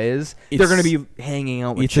Chaw is, they're It's- going to be hanging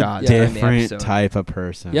out with It's Chaw a during the different episode. type of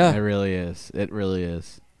person. Yeah. It really is. It really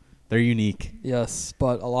is. They're unique. yes,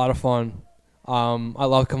 but a lot of fun. I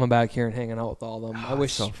love coming back here and hanging out with all of them. I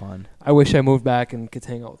wish so fun. I wish I moved back and could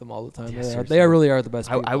hang out with them all the time. Yeah, They seriously. really are the best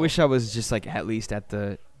people. I wish I was just like at least at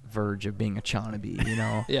the verge of being a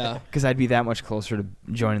Chawnabie, Yeah. because I'd be that much closer to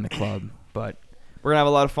joining the club. But we're gonna have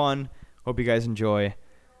a lot of fun. Hope you guys enjoy.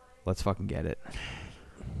 Let's fucking get it.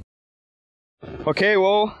 Okay,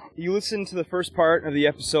 well, you listened to the first part of the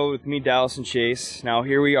episode with me, Dallas, and Chase. Now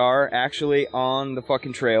here we are, actually on the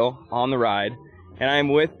fucking trail, on the ride, and I'm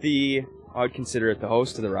with I would consider it the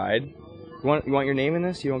host of the ride. You want your name in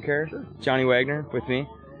this? You don't care? Sure. Johnny Wagner with me,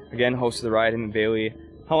 again, host of the ride, him and Bailey.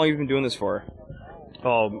 How long have you been doing this for?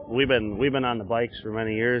 Oh, we've been on the bikes for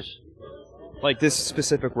many years. Like this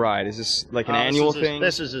specific ride, is this like an annual thing?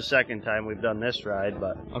 This is the second time we've done this ride,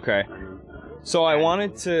 but Okay. So I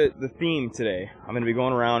wanted the theme today, I'm going to be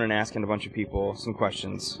going around and asking a bunch of people some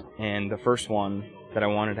questions. And the first one that I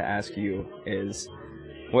wanted to ask you is,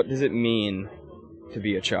 what does it mean to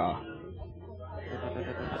be a Chaw?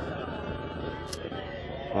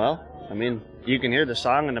 well, I mean, you can hear the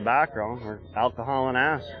song in the background. We're alcohol and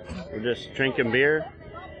ass. We're just drinking beer,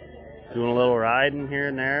 doing a little riding here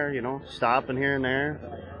and there, you know, stopping here and there.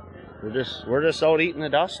 We're just out eating the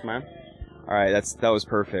dust, man. All right, that was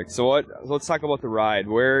perfect. So let's talk about the ride.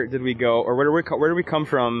 Where did we go, or where did we come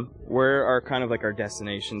from? Where are kind of like our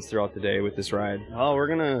destinations throughout the day with this ride? Oh, we're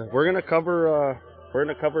gonna cover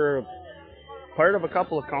part of a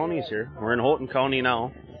couple of counties here. We're in Houghton County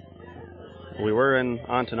now. We were in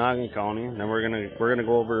Ontonagon County, and then we're gonna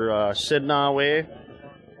go over Sidnaw Way,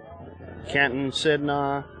 Canton,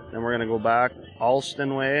 Sidnaw. Then we're gonna go back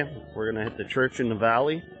Alston Way. We're gonna hit the church in the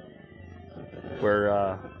valley.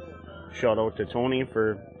 Where shout out to Tony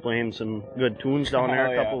for playing some good tunes down there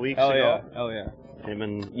a couple weeks ago. Oh yeah. Him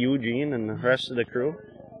and Eugene and the rest of the crew.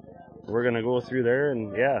 We're gonna go through there,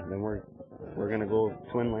 and then we're gonna go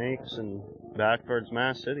Twin Lakes and back towards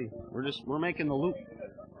Mass City. We're making the loop.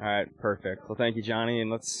 All right, perfect. Well, thank you, Johnny, and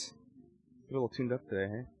let's get a little tuned up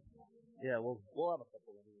today, hey? Yeah, we'll have a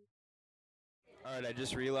couple of these. All right, I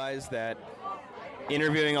just realized that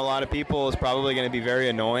interviewing a lot of people is probably going to be very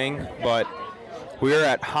annoying, but we are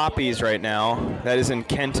at Hoppy's right now. That is in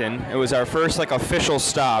Kenton. It was our first official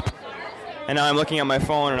stop, and now I'm looking at my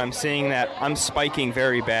phone and I'm seeing that I'm spiking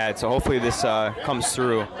very bad. So hopefully this comes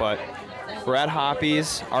through. But we're at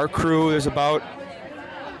Hoppy's. Our crew is about.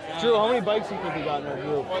 Drew, how many bikes do you think we got in our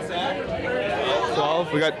group? What's that?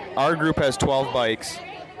 12. Our group has 12 bikes.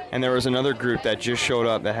 And there was another group that just showed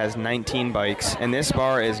up that has 19 bikes. And this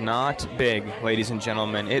bar is not big, ladies and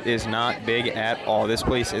gentlemen. It is not big at all. This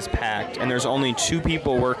place is packed. And there's only 2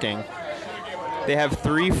 people working. They have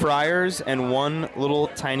 3 fryers and 1 little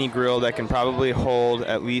tiny grill that can probably hold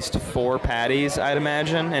at least 4 patties, I'd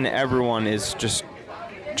imagine. And everyone is just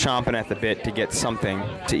chomping at the bit to get something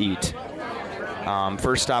to eat.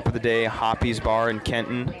 First stop of the day, Hoppy's Bar in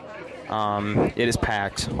Kenton. It is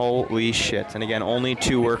packed. Holy shit. And again, only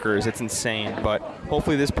 2 workers. It's insane. But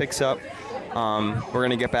hopefully this picks up. We're going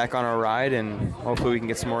to get back on our ride, and hopefully we can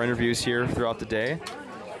get some more interviews here throughout the day.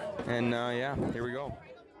 And here we go.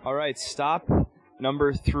 All right, stop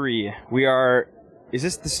number 3. Is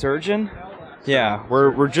this the Sturgeon? Yeah,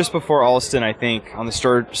 we're just before Alston, I think, on the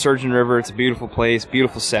Sturgeon River. It's a beautiful place,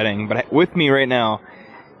 beautiful setting. But with me right now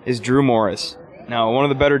is Drew Morris. Now, one of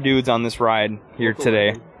the better dudes on this ride here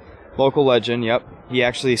today. Local legend, yep. He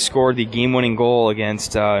actually scored the game-winning goal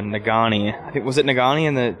against Nagani. I think, was it Nagani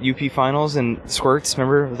in the UP finals and Squirts?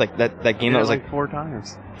 Remember? It was like that game that was like 4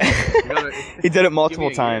 times. He did it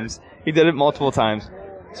multiple times.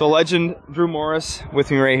 So legend Drew Morris with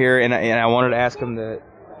me right here, and I wanted to ask him the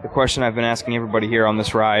question I've been asking everybody here on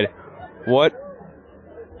this ride. What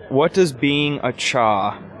does being a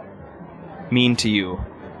Chaw mean to you?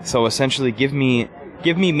 So essentially, give me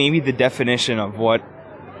maybe the definition of what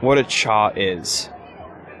a Chaw is.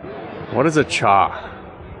 What is a Chaw?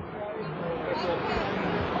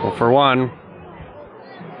 Well, for one,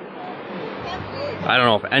 I don't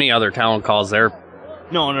know if any other town calls their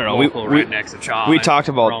No. local rednecks a Chaw. We talked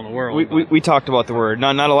about around the world. we talked about the word.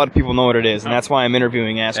 Not a lot of people know what it is, and that's why I'm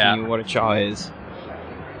interviewing, asking you what a Chaw is.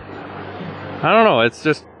 I don't know. It's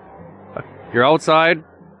just you're outside,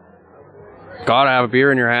 gotta have a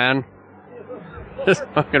beer in your hand, just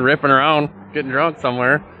fucking ripping around, getting drunk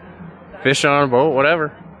somewhere, fishing on a boat,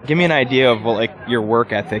 whatever. Give me an idea of what your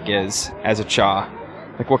work ethic is as a Chaw.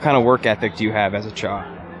 What kind of work ethic do you have as a Chaw?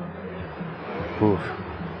 Oof.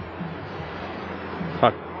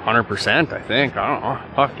 Fuck, 100%, I think. I don't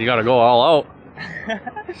know. Fuck, you gotta go all out.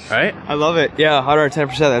 Right? I love it. Yeah,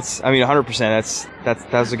 110%. 100%.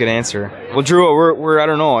 That's a good answer. Well, Drew, we're I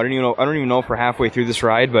don't know. I don't even know if we're halfway through this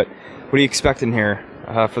ride, but what are you expecting here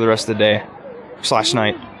for the rest of the day /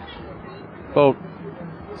 night? About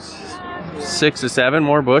 6 to 7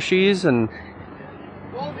 more bushies and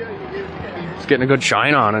just getting a good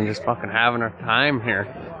shine on and just fucking having our time here.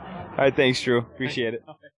 All right, thanks, Drew. Appreciate it.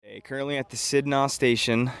 Okay, currently at the Sidnaw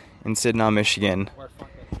station in Sidnaw, Michigan. We're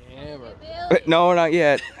fucking hammered. No, not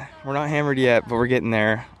yet. We're not hammered yet, but we're getting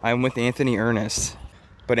there. I'm with Anthony Ernest.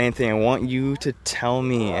 But Anthony, I want you to tell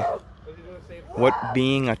me what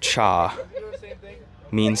being a Chaw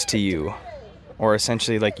means to you, or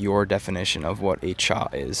essentially your definition of what a Chaw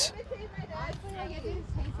is.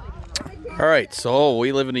 All right, so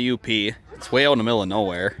we live in the UP. It's way out in the middle of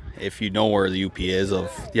nowhere, if you know where the UP is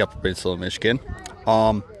of the Upper Peninsula of Michigan.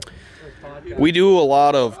 We do a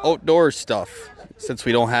lot of outdoor stuff since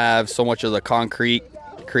we don't have so much of the concrete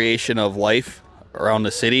creation of life around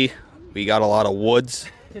the city. We got a lot of woods,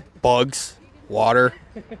 bugs, water,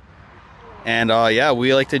 and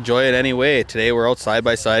we like to enjoy it anyway. Today we're out side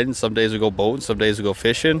by side, and some days we go boating, some days we go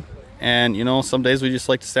fishing, and some days we just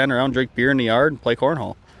like to stand around, drink beer in the yard, and play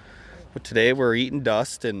cornhole. But today we're eating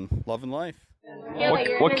dust and loving life.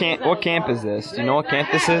 What camp is this? Do you know what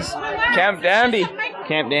camp this is? Camp Dandy.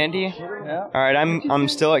 Camp Dandy? Yeah. All right, I'm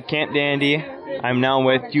still at Camp Dandy. I'm now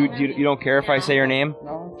with you don't care if I say your name?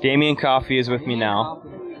 Damien Coffey is with me now.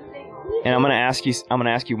 And I'm going to ask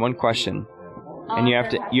you one question. And you have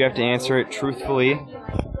to answer it truthfully.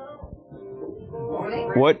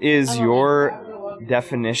 What is your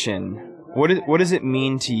definition? What does it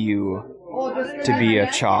mean to you to be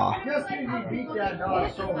a Chaw?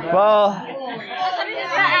 Well,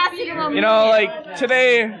 like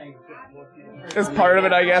today is part of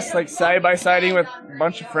it, I guess, like side by siding with a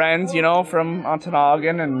bunch of friends, from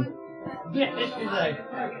Ontonagon, and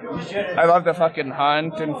I love to fucking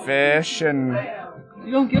hunt and fish, and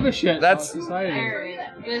You don't give a shit. That's society.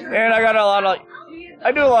 And I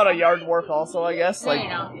do a lot of yard work also, I guess, like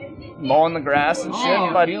mowing the grass and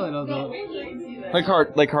shit. But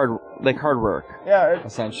like hard work. Yeah,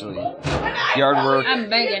 essentially. Yard work. I'm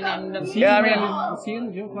begging him to. Yeah, I mean,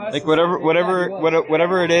 like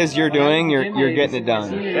whatever it is you're doing, you're getting it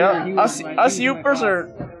done. Yeah, us Yoopers are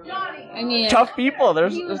tough people.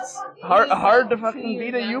 It's hard to fucking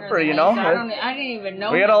beat a Yooper, I didn't even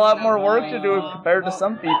know. We got a lot more work to do compared to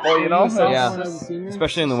some people, Yeah,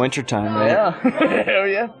 especially in the wintertime, right? Yeah,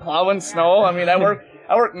 yeah, plowing snow. I mean, I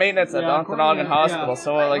work maintenance at the Ontonagon Hospital,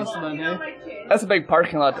 so that's a big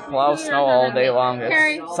parking lot to plow snow all day long.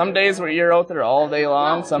 Some days where you're out there all day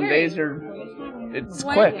long. Some days it's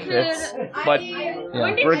quick. But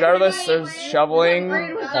regardless, there's shoveling,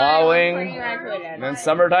 plowing, and then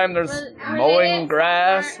summertime there's mowing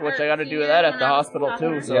grass, which I got to do that at the hospital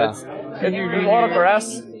too. So there's a lot of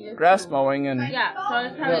grass mowing and. Yeah, so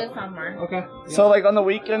it's probably this summer. Okay. So like on the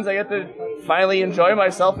weekends, I get to finally enjoy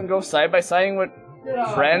myself and go side by side with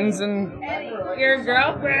friends and. Your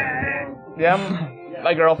girlfriend. Yeah,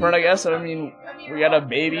 my girlfriend, I guess. I mean, we got a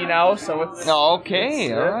baby now, so it's.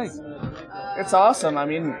 Okay, all right. It's awesome. I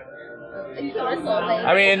mean,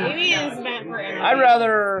 I'd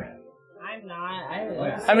rather. I'm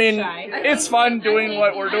not. I mean, it's fun doing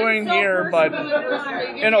what we're doing here, but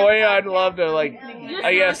in a way, I'd love to,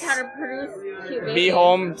 I guess, be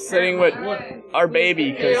home sitting with our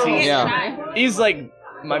baby, because he's like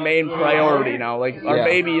my main priority now. Like, our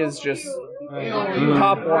baby is just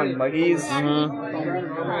top one. Like, he's.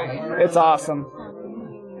 It's awesome.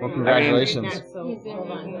 Well, congratulations.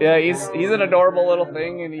 Yeah, he's an adorable little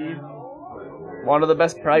thing, and he's one of the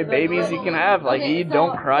best babies you can have. Like, he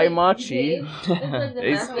don't cry much. He's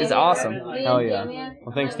awesome. Hell yeah.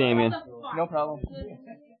 Well, thanks, Damien. No problem.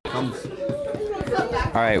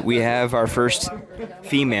 All right, we have our first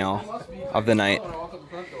female of the night.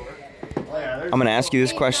 I'm gonna ask you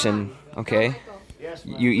this question, okay?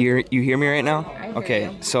 You hear me right now? Okay,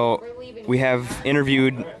 so we have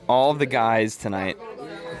interviewed all of the guys tonight.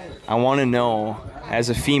 I want to know, as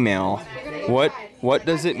a female, what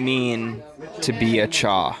does it mean to be a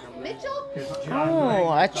Chaw?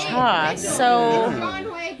 Oh, a Chaw. So.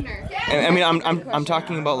 I mean, I'm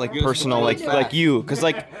talking about like personal, like you, because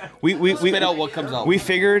like we spit out what comes out. We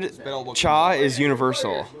figured Chaw is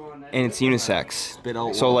universal and it's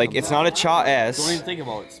unisex. So like it's not a Chaw S. Don't even think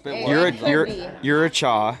about it. Spit You're a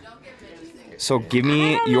Chaw. So give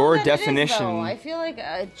me your definition. I feel like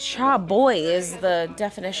a Chaw boy is the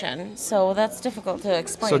definition, so that's difficult to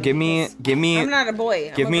explain. So give me. I'm not a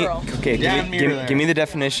boy. I'm a girl. Okay. Give me the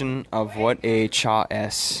definition of what a Chaw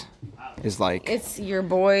S is like. It's your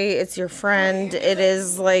boy. It's your friend. It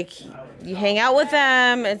is like you hang out with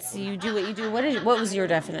them. It's you do what you do. What was your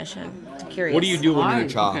definition? I'm curious. What do you do when you're a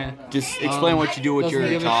Chaw? Okay. Just explain what you do with your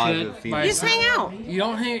Chaw. You just hang out.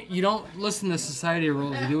 You don't listen to society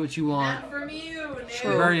rules. You do what you want.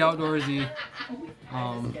 You're very outdoorsy.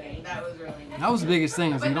 That was the biggest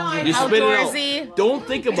thing. Is you don't just spit it out. Don't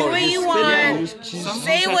think about it. Do what you want.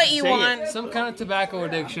 Say what you want. Some kind of tobacco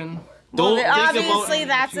addiction. Well, obviously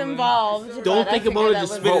that's involved. Don't think about it.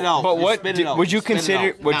 Just spit it out. But what would you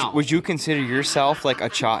consider? Would you consider yourself like a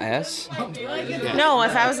Chaw S? No,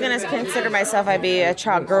 if I was gonna consider myself, I'd be a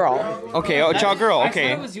Chaw girl. Okay, a Chaw girl.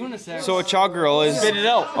 Okay. So a Chaw girl is spit it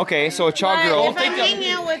out. Okay, so a Chaw girl. If I'm hanging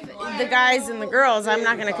out with the guys and the girls, I'm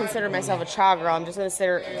not gonna consider myself a Chaw girl. I'm just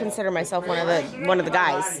gonna consider myself one of the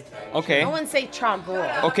guys. Okay. I wouldn't say Chaw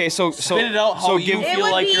girl. Okay, so spit it out. How you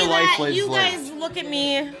feel like your life was. You guys look at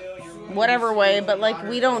me. Whatever way, but like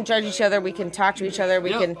we don't judge each other. We can talk to each other. We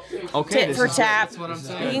can tit for tat.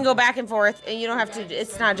 We can go back and forth, and you don't have to.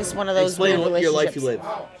 It's not just one of those. Explain what your life you live.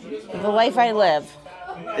 The life I live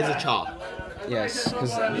is a Chaw. Yes,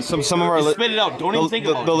 because some of our spit it out. Don't even think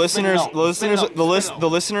about it. The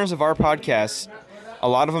listeners of our podcast a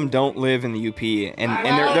lot of them don't live in the UP, and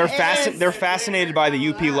they're fascinated by the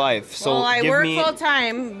UP life. So well, I give work me, full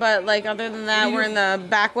time, but like other than that, we're in the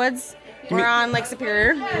backwoods. We're on Lake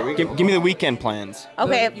Superior. give me the weekend plans.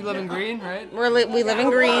 Okay. You live in Green, right? We live in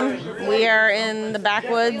Green. We are in the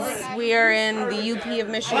backwoods. We are in the UP of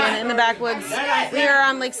Michigan in the backwoods. We are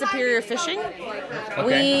on Lake Superior fishing.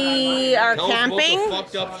 We are camping.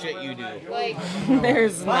 Fucked up shit you do.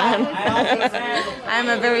 There's none. I'm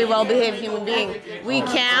a very well-behaved human being. We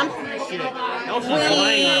camp.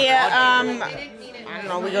 I don't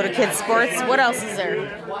know, we go to kids' sports. What else is there?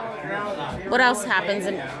 What else happens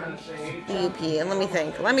in the UP? And let me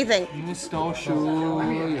think. You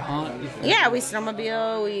snowshoe, you hunt. Yeah, we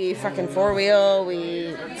snowmobile, we fucking four-wheel,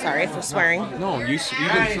 sorry for swearing. No, you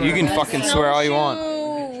can fucking swear all you want.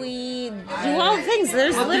 We do all the things.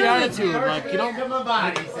 There's The literally... attitude, like, you don't...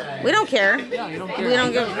 We don't care. Yeah, you don't care. We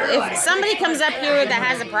don't give. If somebody comes up here that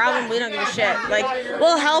has a problem, we don't give a shit. Like,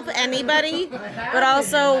 we'll help anybody, but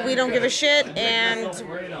also we don't give a shit, and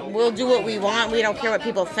we'll do what we want. We don't care what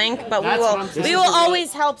people think, but we will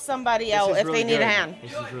always help somebody out if they need a hand.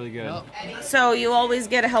 This is really good. So you always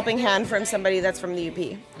get a helping hand from somebody that's from the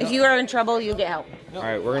UP. If you are in trouble, you get help. All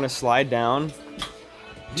right, we're gonna slide down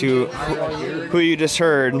to who you just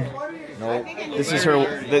heard. Nope. This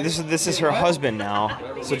is her husband now.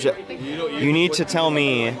 So you need to tell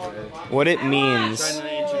me what it means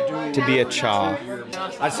to be a Chaw.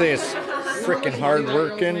 I'd say it's freaking hard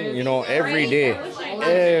working, you know, every day.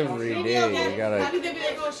 Every day you gotta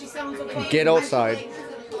get outside,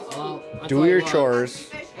 do your chores,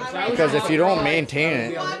 because if you don't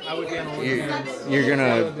maintain it, you're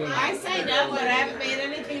gonna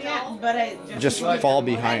just fall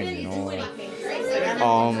behind, you know.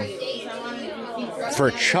 For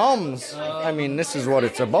chums, I mean, this is what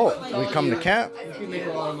it's about. We come to camp, you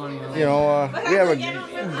know, we have a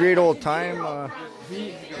great old time.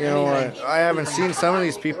 You know, I haven't seen some of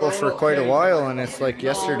these people for quite a while, and it's like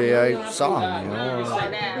yesterday I saw them, you know.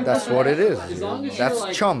 That's what it is. That's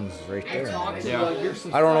chums right there.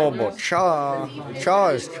 I don't know about Chaw. Chaw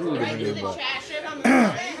is true to me,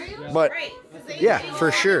 but yeah,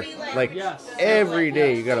 for sure. Like, every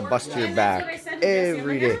day you gotta bust your back.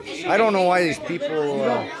 Every day. I don't know why these people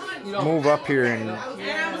move up here and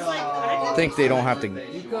think they don't have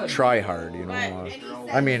to try hard, you know.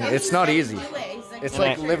 I mean, it's not easy. It's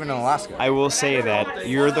like living in Alaska. I will say that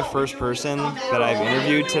you're the first person that I've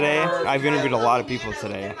interviewed today. I've interviewed a lot of people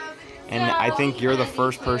today. And I think you're the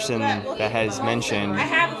first person that has mentioned,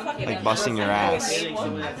 like, busting your ass.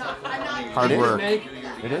 Hard work.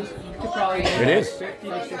 It is. It is.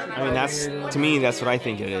 I mean, to me, that's what I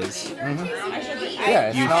think it is. Mm-hmm.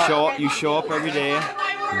 Yeah, you show up every day,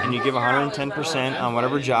 and you give 110% on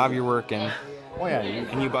whatever job you're working,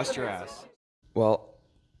 and you bust your ass. Well,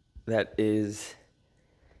 that is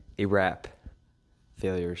a wrap.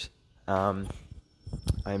 Failures. I'm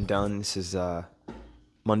done. This is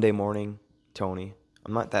Monday morning, Tony.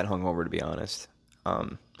 I'm not that hungover, to be honest.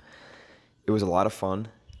 It was a lot of fun.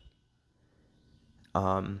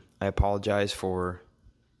 I apologize for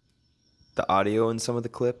the audio in some of the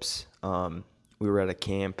clips. We were at a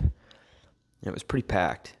camp, and it was pretty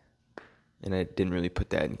packed, and I didn't really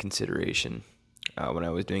put that in consideration when I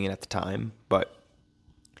was doing it at the time, but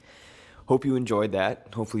hope you enjoyed that.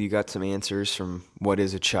 Hopefully you got some answers from what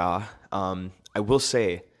is a Chaw. I will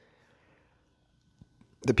say,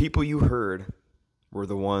 the people you heard were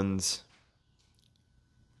the ones,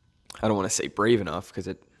 I don't want to say brave enough, because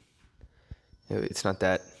it's not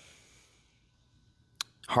that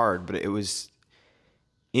hard, but it was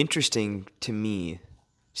interesting to me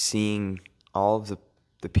seeing all of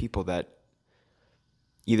the people that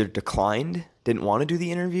either declined, didn't want to do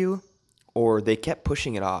the interview, or they kept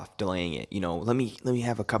pushing it off, delaying it. You know, let me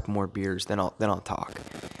have a couple more beers, then I'll talk.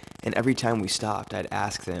 And every time we stopped, I'd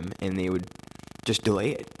ask them, and they would just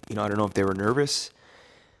delay it. You know, I don't know if they were nervous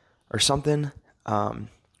or something,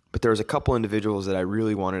 but there was a couple individuals that I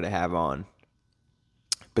really wanted to have on,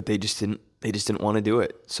 but they just didn't want to do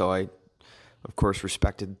it. So I, of course,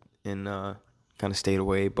 respected and kind of stayed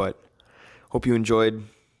away. But hope you enjoyed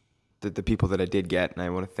the people that I did get, and I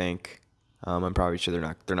want to thank. I'm probably sure they're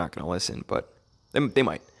not going to listen, but they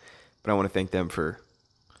might. But I want to thank them for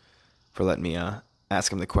letting me ask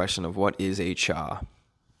them the question of what is a Chaw.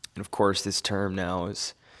 And of course, this term now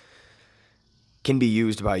can be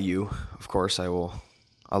used by you. Of course, I will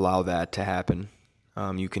allow that to happen.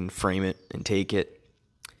 You can frame it and take it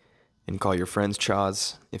and call your friends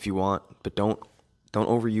Chaws if you want, but don't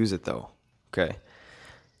overuse it though. Okay.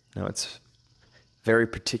 Now it's very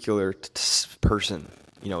particular person.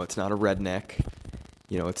 You know, it's not a redneck.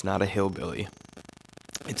 You know, it's not a hillbilly.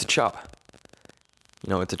 It's a Chaw.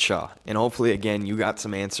 it's a Chaw. And hopefully, again, you got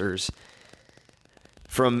some answers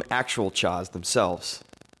from actual Chaws themselves,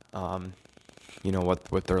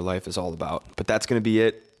 what their life is all about. But that's going to be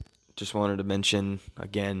it. Just wanted to mention,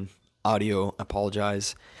 again, audio,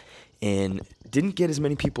 apologize, and didn't get as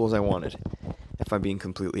many people as I wanted, if I'm being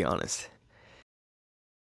completely honest.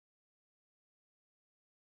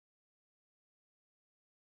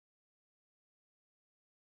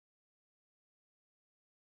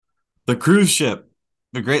 The cruise ship,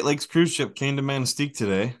 the Great Lakes cruise ship came to Manistee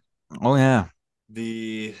today. Oh yeah.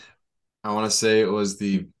 I want to say it was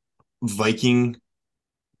the Viking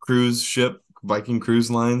cruise ship, Viking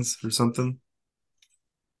Cruise Lines or something.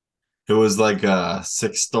 It was like a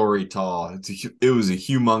 6-story tall. It was a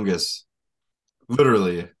humongous,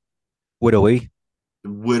 literally Widowy.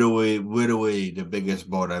 widowy, the biggest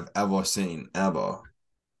boat I've ever seen ever.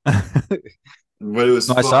 But it was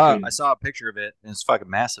No, fucking I saw a picture of it, and it's fucking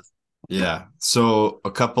massive. yeah. So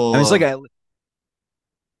a couple. I mean, it's like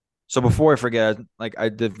so before I forget, like I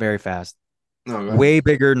did very fast. No, go ahead. Way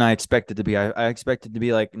bigger than I expected to be. I expected to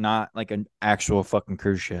be like not like an actual fucking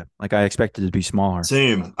cruise ship. Like I expected it to be smaller.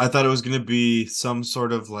 Same. I thought it was gonna be some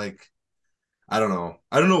sort of like, I don't know.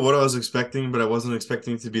 I don't know what I was expecting, but I wasn't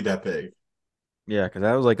expecting it to be that big. Yeah, because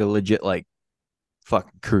that was like a legit like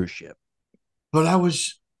fucking cruise ship. But I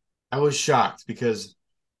was shocked because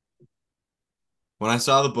when I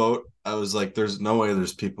saw the boat, I was like, there's no way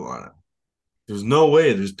there's people on it. There's no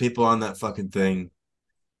way there's people on that fucking thing.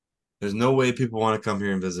 There's no way people want to come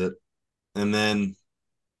here and visit. And then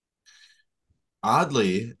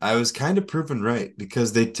oddly, I was kind of proven right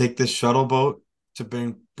because they take this shuttle boat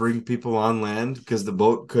to bring people on land because the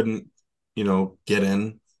boat couldn't, get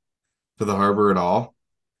in to the harbor at all.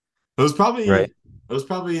 It was probably Right. I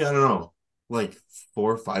don't know, like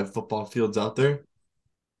 4 or 5 football fields out there. It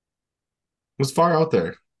was far out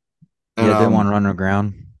there. And, Yeah, didn't want to run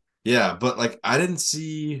aground. yeah, but like I didn't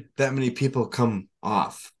see that many people come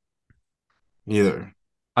off either.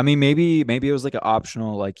 I mean, maybe it was like an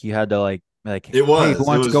optional, like you had to like It was. hey, who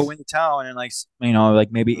wants It to go was- into town? And like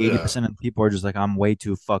like maybe Yeah. 80% of the people are just like, I'm way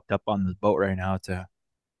too fucked up on the boat right now to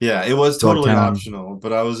Yeah, it was go to totally town. optional,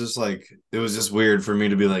 but I was just like, it was just weird for me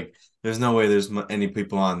to be like, there's no way there's any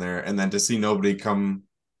people on there, and then to see nobody come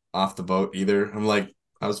off the boat either. I'm like,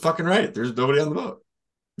 I was fucking right. There's nobody on the boat.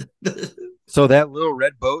 So that little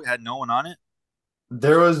red boat had no one on it?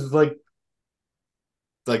 There was like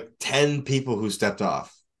 10 people who stepped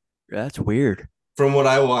off That's weird. from what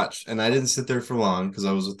I watched, and I didn't sit there for long because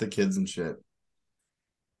I was with the kids and shit.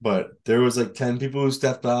 But there was like 10 people who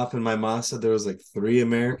stepped off, and my mom said there was like 3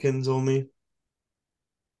 Americans only.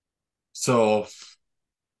 So,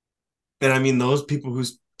 and I mean, those people who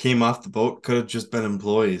came off the boat could have just been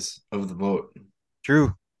employees of the boat.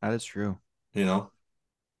 True. That is true. You know,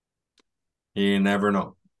 you never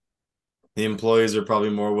know. The employees are probably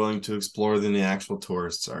more willing to explore than the actual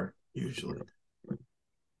tourists are usually.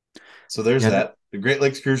 So there's that. The Great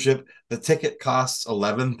Lakes cruise ship. The ticket costs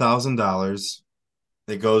 $11,000.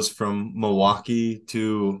 It goes from Milwaukee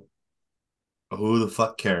to who the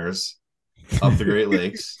fuck cares up the Great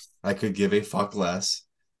Lakes. I could give a fuck less.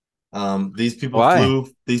 These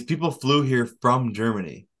people flew here from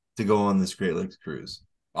Germany to go on this Great Lakes cruise.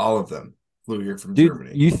 All of them flew here from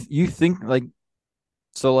Germany. You think like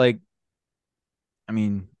so like I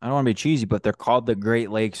mean, I don't want to be cheesy, but they're called the Great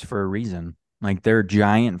Lakes for a reason. Like they're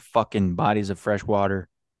giant fucking bodies of fresh water.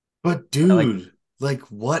 But dude, like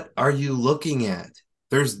what are you looking at?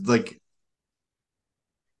 There's like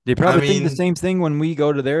they probably think the same thing when we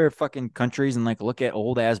go to their fucking countries and like look at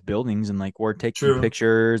old ass buildings and like we're taking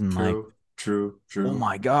pictures and true. Oh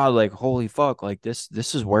my god, like holy fuck, like this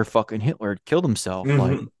is where fucking Hitler killed himself.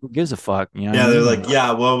 Like who gives a fuck? You know? Yeah, they're like,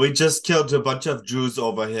 yeah, well, we just killed a bunch of Jews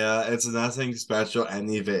over here. It's nothing special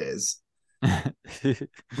anyways.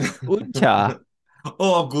 Guten Tag.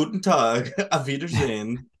 Oh, guten Tag. Auf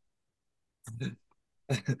Wiedersehen.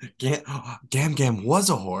 Gam was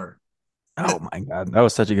a whore. Oh my god, that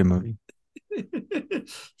was such a good movie.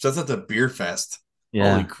 Just at the beer fest.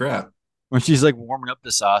 Yeah. Holy crap. When she's like warming up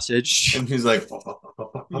the sausage. And he's like, all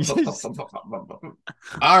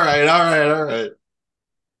right.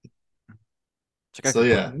 So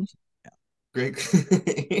yeah. Great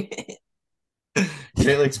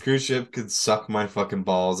Lakes cruise ship could suck my fucking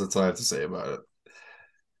balls. That's all I have to say about it.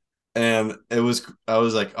 And I was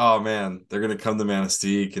like, oh man, they're gonna come to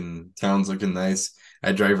Manistee and town's looking nice.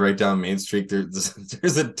 I drive right down Main Street.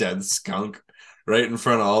 There's a dead skunk right in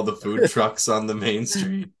front of all the food trucks on the main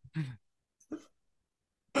street.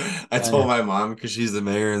 I told my mom because she's the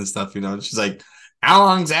mayor and stuff, and she's like, how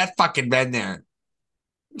long's that fucking been there?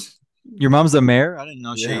 Your mom's the mayor? I didn't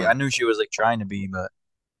know she. Yeah. I knew she was like trying to be, but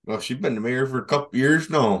Well, she's been the mayor for a couple years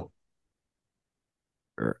now.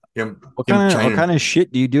 what Him kind of trying to,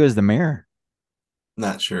 shit do you do as the mayor?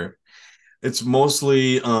 not sure. It's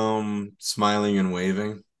mostly smiling and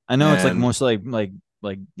waving. I know it's like And mostly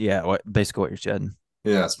yeah, basically what you said.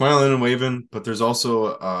 yeah, smiling and waving, but there's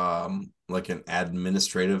also like an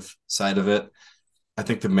administrative side of it. I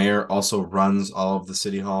think the mayor also runs all of the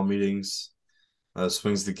city hall meetings,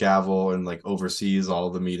 swings the gavel, and like oversees all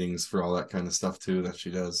the meetings for all that kind of stuff too that she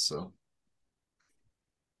does. So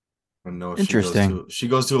I know Interesting. she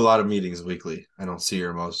goes to a lot of meetings weekly. I don't see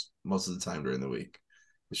her most of the time during the week,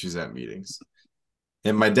 but she's at meetings.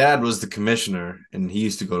 And my dad was the commissioner, and he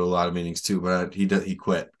used to go to a lot of meetings too, but he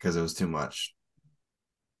quit because it was too much.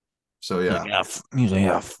 So yeah, He's like,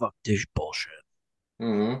 yeah, fuck this bullshit.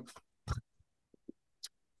 Mm-hmm.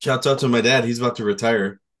 Shouts out to my dad. He's about to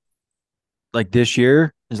retire. Like this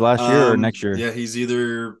year, his last year or next year? Yeah, he's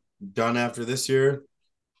either done after this year,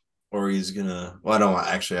 or he's gonna. Well, I don't want.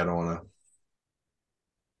 Actually, I don't want to.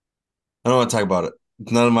 I don't want to talk about it.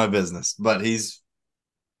 It's none of my business. But he's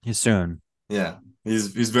soon. Yeah, he's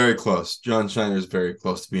very close. John Shiner's very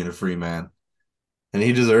close to being a free man, and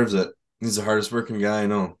he deserves it. He's the hardest working guy I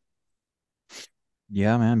know.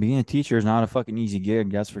 Yeah, man, being a teacher is not a fucking easy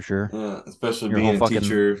gig, that's for sure. Yeah, especially Your being whole a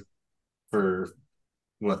teacher for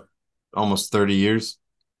what, almost 30 years.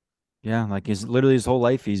 Yeah, like his whole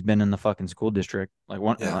life he's been in the fucking school district, like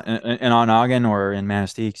one Yeah. in Onogin or in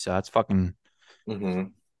Manistee. So that's fucking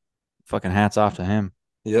fucking hats off to him.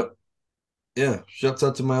 Yep. Yeah. Shouts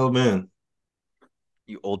out to my old man.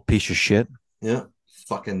 You old piece of shit. Yeah.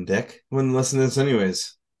 Fucking dick. Wouldn't listen to this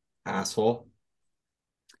anyways. Asshole.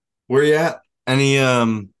 Where you at? Any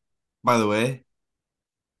by the way,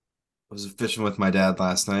 I was fishing with my dad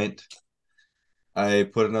last night. I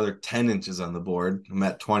put another 10 inches on the board. I'm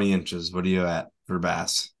at 20 inches. What are you at for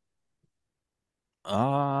bass?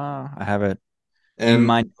 I have it in And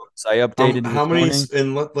my notes. I updated how this many?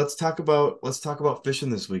 morning. And let's talk about fishing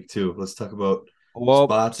this week too. Let's talk about Well,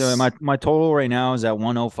 spots. so my total right now is at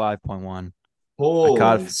 105.1.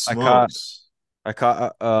 Holy smokes! I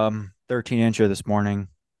caught 13 incher this morning.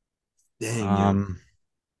 Dang you.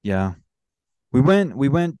 Yeah. We went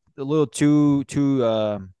a little too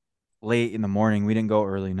late in the morning. We didn't go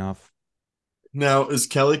early enough. Now, is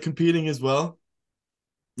Kelly competing as well?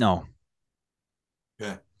 No.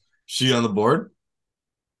 Okay. She on the board?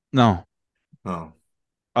 No. Oh.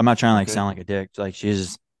 I'm not trying to like sound like a dick. Like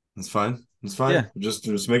she's That's fine. That's fine. Yeah. Just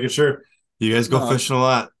making sure. You guys go No. fishing a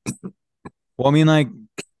lot. Well, I mean, like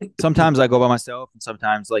sometimes I go by myself, and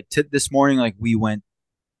sometimes like this morning, like we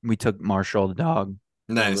took Marshall the dog.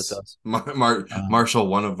 Nice. With us. Marshall,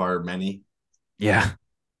 one of our many. Yeah.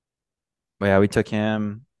 But yeah, we took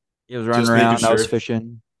him. He was running Just making around. I was sure.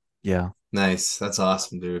 fishing. Yeah. Nice. That's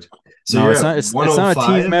awesome, dude. So No, you're it's at not. It's not a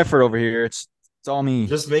 105? team effort over here. It's all me.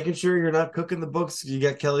 Just making sure you're not cooking the books. You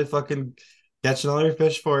got Kelly fucking catching all your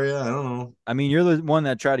fish for you. I don't know. I mean, you're the one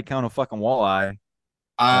that tried to count a fucking walleye.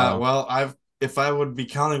 Well, if I would be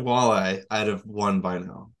counting walleye, I'd have won by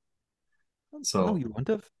now. So No, you wouldn't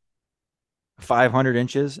have. 500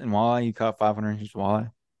 inches in walleye. You caught 500 inches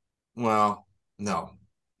walleye. well, no,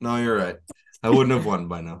 you're right. I wouldn't have won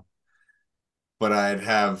by now, but I'd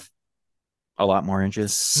have A lot more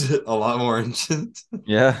inches. a lot more inches.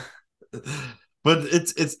 Yeah. But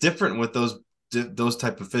it's different with those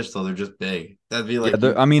type of fish though. They're just big. That'd be like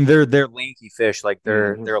I mean, they're lanky fish. Like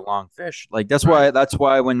they're long fish. Like that's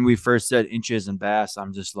why when we first said inches and bass,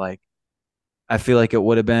 I'm just like, I feel like it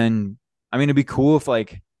would have been. I mean, it'd be cool if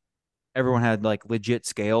like everyone had like legit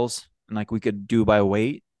scales and like we could do by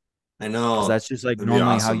weight. I know. 'Cause that's just like That'd be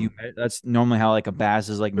normally awesome. that's normally how like a bass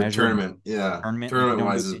is like For measured. tournament, yeah. Tournament, Tournament like,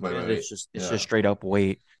 wise do is by inches, weight. it's Yeah. just straight up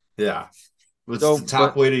weight. Yeah. What's So, the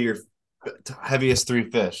top but- weight of your heaviest three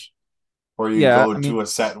fish? Or you Yeah, go I to mean- a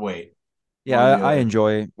set weight? Yeah, One or the I other.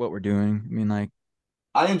 enjoy what we're doing. I mean, like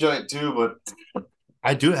I enjoy it too, but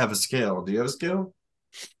I do have a scale. Do you have a scale?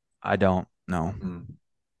 I don't know.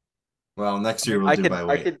 Well, next year we'll do by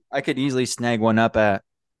weight. I could easily snag one up at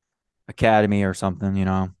Academy or something. You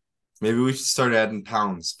know. Maybe we should start adding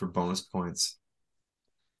pounds for bonus points.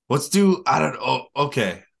 Let's do. I don't know.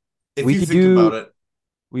 Okay, if We you could think do- about it,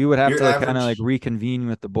 We would have Your to kind of average- like reconvene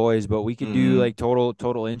with the boys, but we could do like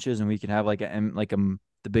total inches, and we could have like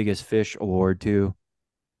the biggest fish award too.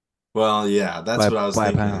 well, yeah, that's By- what I was by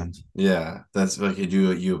thinking. pounds. Yeah, that's like you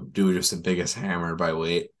do just the biggest hammer by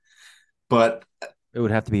weight, but It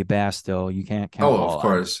would have to be a bass still. You can't count. of walleye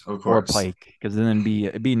course, of Or course, pike, because then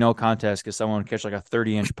it'd be no contest because someone would catch like a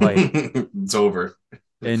 30-inch pike, it's over.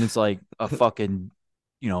 and it's like a fucking,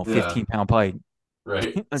 Yeah. 15-pound pike.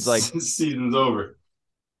 Right. It's like, Season's over.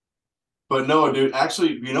 But no, dude,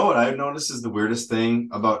 actually, you know what I've noticed is the weirdest thing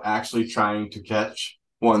about actually trying to catch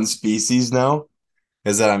one species now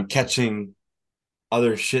is that I'm catching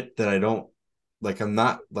other shit that I don't like. I'm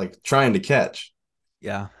not like trying to catch.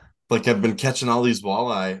 yeah, Like I've been catching all these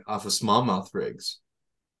walleye off of smallmouth rigs,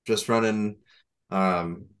 just running.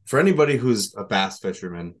 For anybody who's a bass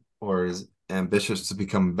fisherman or is ambitious to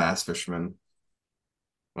become a bass fisherman,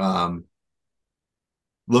 um,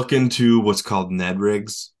 look into what's called Ned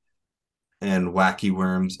rigs and wacky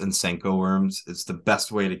worms and Senko worms. It's the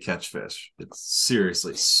best way to catch fish. It's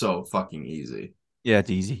seriously so fucking easy. yeah, it's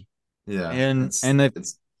easy. Yeah, And it's and if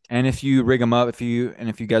it's and if you rig them up, if you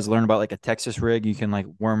guys learn about like a Texas rig, you can like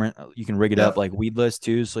worm it, you can rig it up yeah. like weedless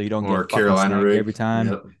too, so you don't Or get fucking Carolina snagged every rig. time.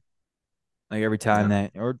 Yep. Like every time Yeah.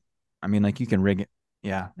 that, or I mean, like you can rig it.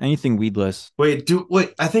 Yeah, anything weedless. Wait.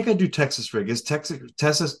 I think I do Texas rig. Is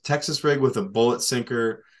Texas rig with a bullet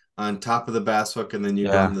sinker on top of the bass hook, and then you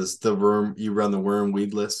Yeah. run the worm. You run the worm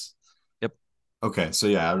weedless. Yep. Okay, so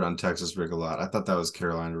yeah, I run Texas rig a lot. I thought that was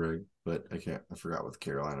Carolina rig, but I can't. I forgot what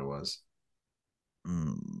Carolina was.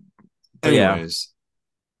 But yeah. Anyways,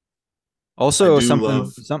 I Also, do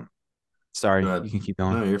love. Go Sorry, ahead. you can keep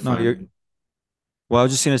going. No, you're No, you're. fine. Well, I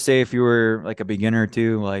was just gonna say if you were like a beginner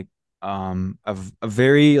too, like a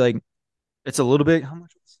very like it's a little bit how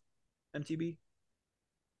much was MTB?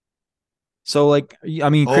 So like I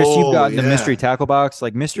mean, Chris, you've Oh got the mystery yeah. tackle box.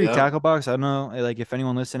 Like mystery Yep. tackle box, I don't know, like if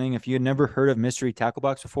anyone listening, if you had never heard of mystery tackle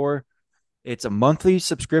box before, it's a monthly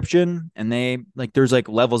subscription and they like there's like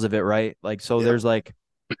levels of it, right? Like so Yep. there's like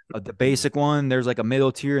the basic one, there's like a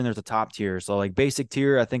middle tier and there's a top tier. So like basic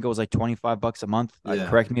tier, I think it was like $25 a month. Yeah.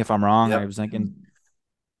 Correct me if I'm wrong. I Yep. was thinking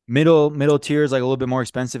middle tier is like a little bit more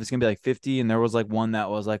expensive. It's gonna be like 50, and there was like one that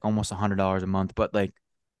was like almost $100 a month. But like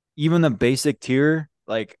even the basic tier,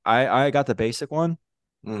 like I got the basic one,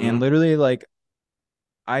 and Mm-hmm. literally like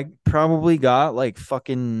I probably got like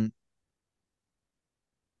fucking.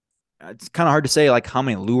 It's kind of hard to say like how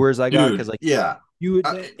many lures I got because Dude, like yeah. you would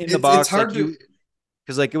in the It's box like hard to you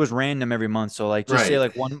because like it was random every month. So like just say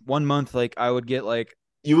right. like one month like I would get like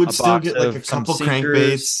You would a still box get like a of some couple sinkers.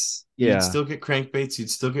 crankbaits. You'd Yeah. still get crankbaits. You'd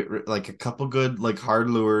still get like a couple good like hard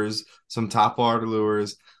lures, some top water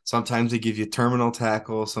lures. Sometimes they give you terminal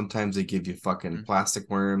tackle. Sometimes they give you fucking Mhm. plastic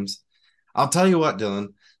worms. I'll tell you what,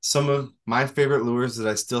 Dylan. Some of my favorite lures that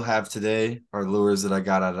I still have today are lures that I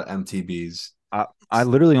got out of MTBs. I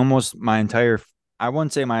literally almost my entire I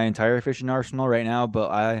wouldn't say my entire fishing arsenal right now, but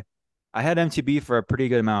I had MTB for a pretty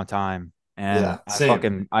good amount of time, and Yeah,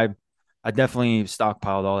 same. I definitely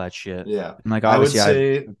stockpiled all that shit. Yeah, And like I would obviously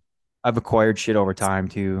say I've acquired shit over time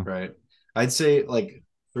too. right. I'd say like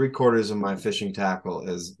 3/4 of my fishing tackle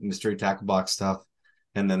is mystery tackle box stuff,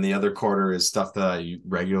 and then the other quarter is stuff that I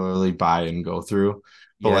regularly buy and go through.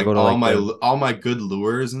 But Yeah, I like go to like the all my good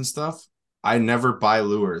lures and stuff, I never buy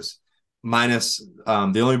lures. Minus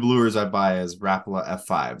the only lures I buy is Rapala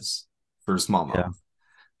F5s for yeah smallmouth.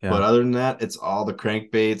 But yeah other than that, it's all the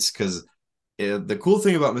crankbaits because the cool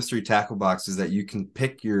thing about mystery tackle box is that you can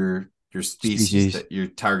pick your species species. that you're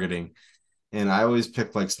targeting, and I always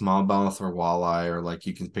pick like smallmouth or walleye, or like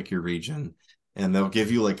you can pick your region, and they'll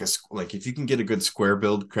give you like like if you can get a good square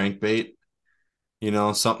build crankbait,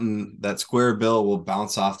 something that square bill will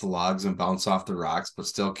bounce off the logs and bounce off the rocks, but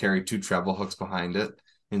still carry two treble hooks behind it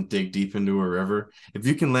and dig deep into a river. If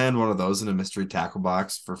you can land one of those in a mystery tackle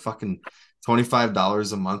box for fucking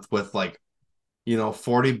 $25 a month with like,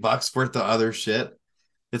 $40 worth of other shit,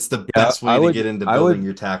 it's the Yeah, best way to get into building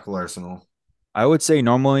your tackle arsenal. I would say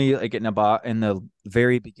normally like in the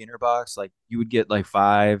very beginner box, like you would get like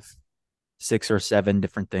five, six or seven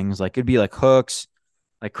different things. Like it'd be like hooks,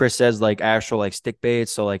 like Chris says, like actual like stick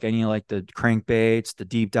baits. So like any like the crankbaits, the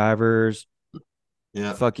deep divers,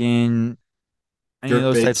 Yeah. fucking any of Jerk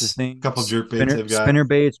those types of baits, couple things. jerk baits I've got. Spinner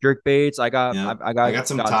baits, jerk baits. Yeah. I I got got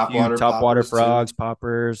some got a top few water top water poppers too. frogs,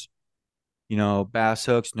 poppers, bass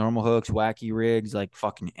hooks, normal hooks, wacky rigs, like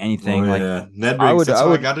fucking anything. Oh Like yeah. Ned I rigs. would That's I how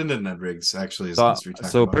I would got into Ned rigs actually is so mystery tackle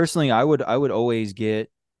so box. personally I would always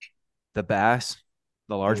get the bass,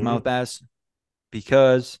 the largemouth Mm-hmm. bass,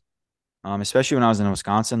 because especially when I was in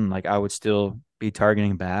Wisconsin, like I would still be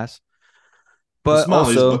targeting bass. Well, But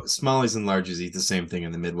also, smallies and larges eat the same thing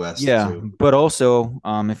in the Midwest yeah, too. but also,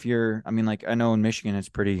 if you're, I mean, like I know in Michigan it's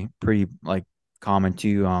pretty like common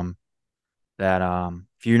too, that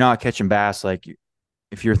if you're not catching bass, like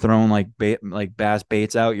if you're throwing like bass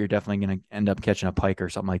baits out, you're definitely gonna end up catching a pike or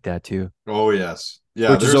something like that too, Oh yes.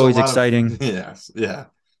 Yeah, which is there's a always lot of exciting. yes, yeah.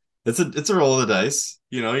 It's a roll of the dice.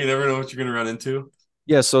 You never know what you're gonna run into.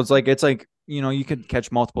 Yeah, so it's like you could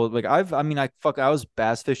catch multiple. Like I was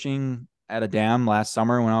bass fishing at a dam last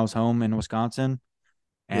summer when I was home in Wisconsin,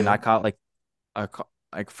 and Yeah. I caught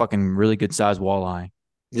like fucking really good sized walleye.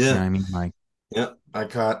 You know Yeah. what I mean? Like, Yeah. I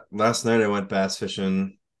caught last night. I went bass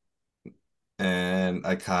fishing, and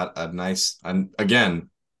I caught a nice. Again,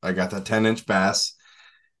 I got that 10-inch bass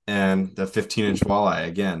and the 15-inch walleye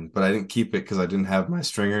again, but I didn't keep it because I didn't have my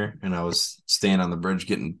stringer, and I was staying on the bridge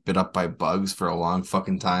getting bit up by bugs for a long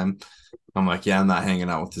fucking time. I'm like, yeah, I'm not hanging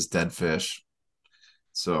out with this dead fish.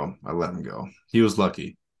 So I let him go. He was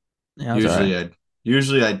lucky. yeah, that's all right.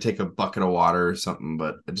 Usually I'd take a bucket of water or something,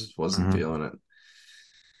 but I just wasn't Mhm. feeling it.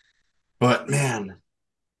 But man,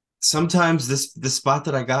 sometimes this spot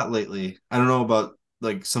that I got lately, I don't know about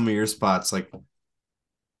like some of your spots, like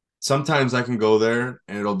sometimes I can go there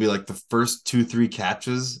and it'll be like the first 2, 3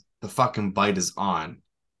 catches, the fucking bite is on.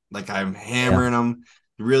 Like I'm Yeah. hammering them,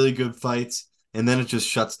 really good fights, and then it just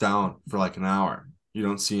shuts down for like an hour. You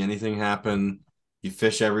don't see anything happen. You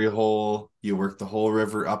fish every hole, you work the whole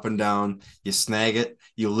river up and down, you snag it,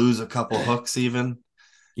 you lose a couple hooks even.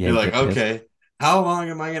 Yeah, You're you like, get pissed. okay, how long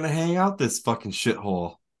am I gonna hang out this fucking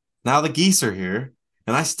shithole? Now the geese are here,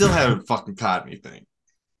 and I still haven't fucking caught anything.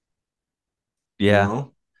 You Yeah.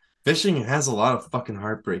 know? Fishing has a lot of fucking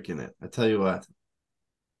heartbreak in it. I tell you what.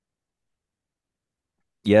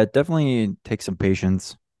 Yeah, it definitely takes some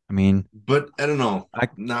patience. I mean, But I don't know. I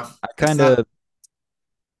Not I it's kind not of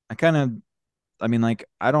I kind of I mean, like,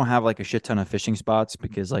 I don't have like a shit ton of fishing spots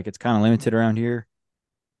because like it's kind of limited around here.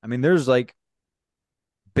 I mean, there's like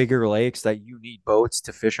bigger lakes that you need boats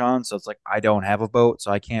to fish on, so it's like I don't have a boat,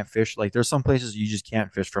 so I can't fish. Like, there's some places you just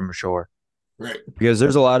can't fish from shore right. because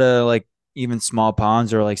there's a lot of like even small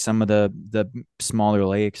ponds or like some of the smaller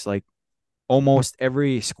lakes. Like, almost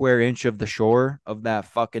every square inch of the shore of that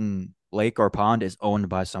fucking lake or pond is owned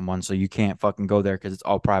by someone, so you can't fucking go there because it's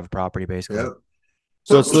all private property basically. Yeah.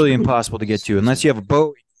 So it's literally impossible to get to Excuse unless me. you have a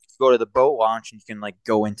boat. You go to the boat launch and you can like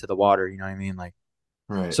go into the water. You know what I mean? Like,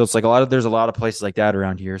 Right. so it's like there's a lot of places like that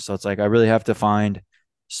around here. So it's like I really have to find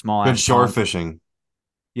small Good ass shore ponds. fishing.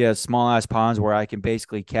 Yeah, small ass ponds where I can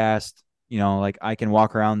basically cast. You know, like I can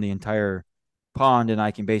walk around the entire pond and I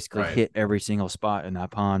can basically Right. hit every single spot in that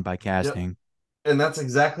pond by Yep. casting. And that's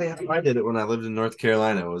exactly how I did it when I lived in North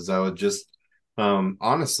Carolina. Was I would just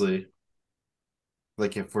honestly,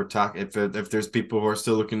 like if we're talking if there's people who are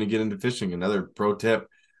still looking to get into fishing, another pro tip,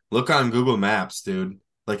 look on Google Maps, dude.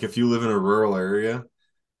 Like if you live in a rural area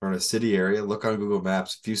or in a city area, look on Google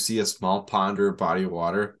Maps. If you see a small pond or a body of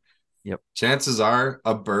water, Yep. chances are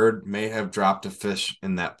a bird may have dropped a fish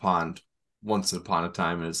in that pond once upon a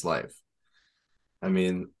time in his life. I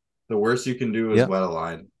mean, the worst you can do is Yep. wet a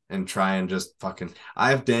line and try and just fucking.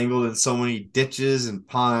 I've dangled in so many ditches and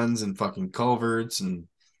ponds and fucking culverts and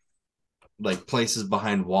like places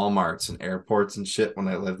behind Walmarts and airports and shit when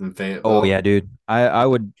I lived in Oh Fayetteville. yeah, dude.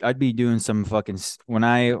 I'd be doing some fucking when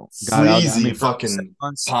I got out of the army Sleazy for like seven fucking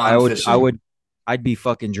months. pond fishing. I'd be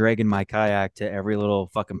fucking dragging my kayak to every little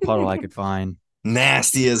fucking puddle I could find.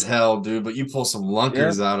 Nasty as hell, dude. But you pull some Yeah.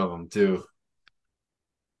 lunkers out of them too.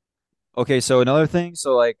 Okay, so another thing,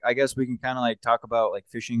 so like I guess we can kind of like talk about like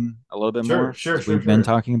fishing a little bit Sure, more sure, since sure, we've been sure.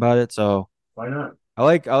 talking about it. So Why not? I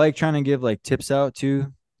like trying to give like tips out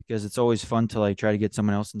too because it's always fun to like try to get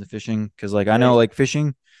someone else into fishing because like I know Right. like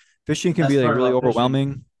fishing can Best be like part really about fishing.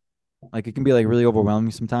 overwhelming. Like it can be like really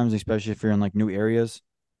overwhelming sometimes, especially if you're in like new areas.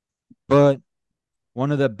 But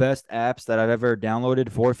one of the best apps that I've ever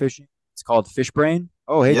downloaded for fishing, it's called Fishbrain.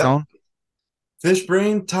 Oh, hey Yep. Tone. Fish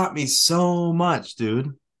brain taught me so much,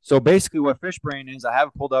 dude. So basically, what Fishbrain is, I have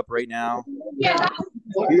it pulled up right now.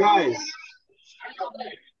 You guys,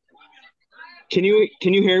 can you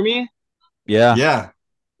hear me? Yeah, Yeah.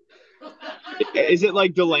 Is it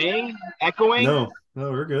like delaying, echoing? No,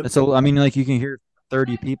 we're good. I mean, like you can hear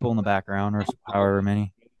 30 people in the background or however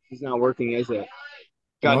many. It's not working, is it?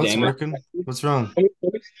 God No, it's damn it. working. What's wrong? Let me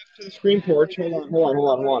step to the screen porch. Hold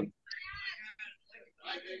on.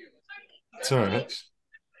 It's all right.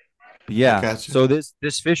 But I yeah, got you. so this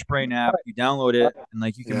Fishbrain app, you download it and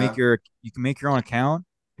like you can make Yeah. your own account.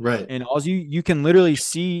 Right. And all you can literally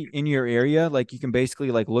see in your area, like you can basically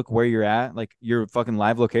like look where you're at, like your fucking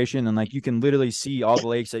live location, and like you can literally see all the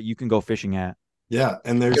lakes that you can go fishing at. Yeah,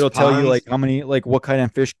 and there's It'll tell you like ponds. how many, like what kind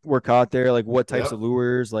of fish were caught there, like what types Yep. of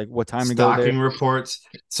lures, like what time to go there. Stocking reports.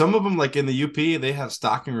 Some of them, like in the UP, they have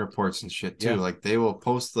stocking reports and shit too. Yeah. Like they will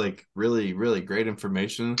post like really, really great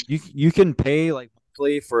information. You can pay like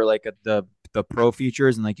monthly for like the pro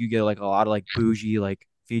features, and like you get like a lot of like bougie like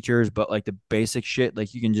features, but like the basic shit,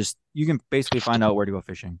 like you can basically find out where to go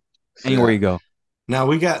fishing anywhere Yeah. you go. Now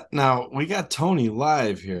we got Tony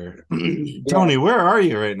live here. Tony, where are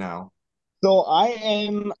you right now? So I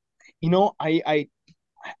am, I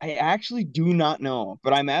I actually do not know,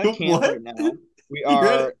 but I'm at a camp What? right now. We You're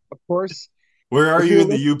at are, it. of course, Where are if you you're in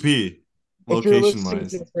the listening, UP, if you're location listening to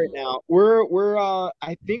wise? this right now, we're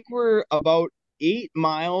I think we're about 8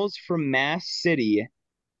 miles from Mass City,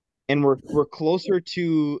 and we're closer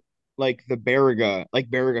to like the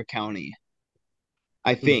Baraga County.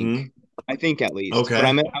 I think. Mm-hmm. I think at least. But Okay.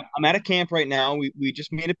 I'm at a camp right now. We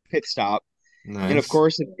just made a pit stop. And of Nice.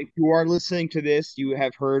 course, if you are listening to this, you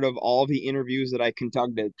have heard of all the interviews that I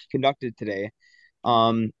conducted today.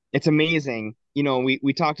 It's amazing.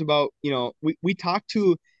 We talked about, we talked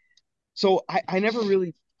to, so I never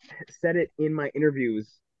really said it in my interviews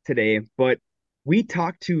today, but we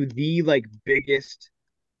talked to the like biggest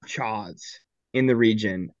Chaws in the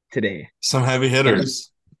region today. Some heavy And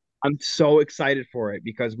hitters. I'm so excited for it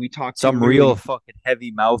because we talked to Some real literally, fucking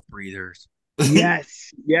heavy mouth breathers.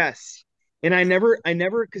 yes, yes. And I never,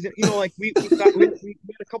 because like we thought we had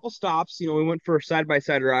a couple stops. We went for a side by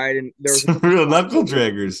side ride, and there was a Some couple real spots. knuckle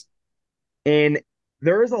draggers. And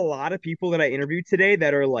there's a lot of people that I interviewed today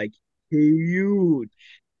that are like huge,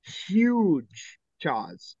 huge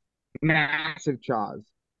chaws, massive chaws.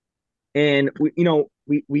 And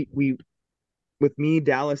we with me,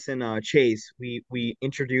 Dallas, and Chase, we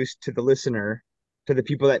introduced to the listener, to the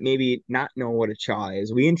people that maybe not know what a chaw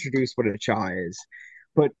is. We introduced what a chaw is,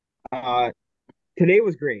 but uh, today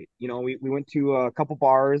was great. We went to a couple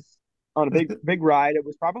bars on a big ride. It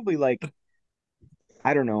was probably like,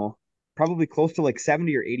 I don't know, probably close to like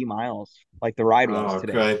 70 or 80 miles, like the ride was Oh,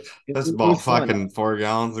 today. okay. That's It was about fun. fucking 4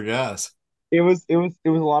 gallons of gas. It was a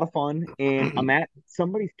lot of fun, and I'm at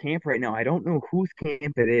somebody's camp right now. I don't know whose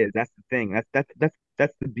camp it is. That's the thing.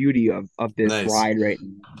 That's the beauty of this Nice. ride right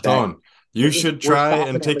now. That Tone, you should we're try and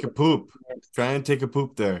stopping at take like a poop. Try and take a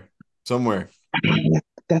poop there somewhere.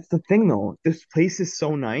 that's the thing though. This place is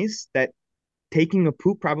so nice that taking a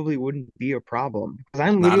poop probably wouldn't be a problem because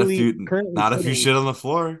I'm Not if literally you currently not if you sitting. shit on the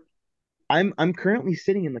floor. I'm currently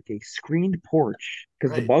sitting in like a screened porch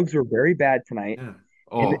because the Right. bugs were very bad tonight. Yeah.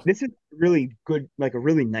 And Oh, this is really good, like a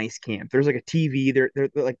really nice camp. There's like a TV. They're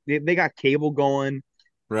like they got cable going.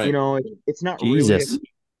 right. It's not really Jesus.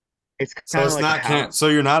 it's So kind of it's like a not house. camp. So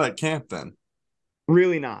you're not at camp then?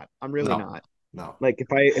 Really not. I'm really No. not. No. Like if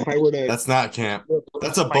I were to That's not camp.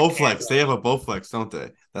 That's a my Bowflex. They camera, have a Bowflex, don't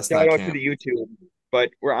they? That's shout not out to camp. the YouTube. But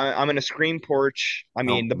I'm in a screen porch. I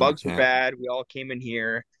mean, Nope, the not bugs were camp. bad. We all came in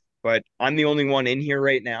here, but I'm the only one in here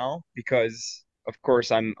right now because, of course,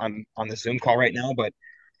 I'm on the Zoom call right now. But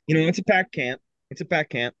it's a packed camp. It's a packed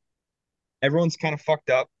camp. Everyone's kind of fucked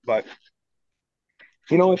up, but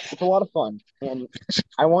it's a lot of fun. And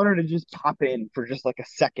I wanted to just pop in for just like a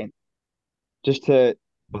second, just to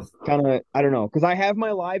kind of, I don't know, because I have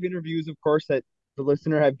my live interviews, of course, that the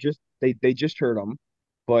listener have they just heard them,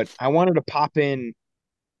 but I wanted to pop in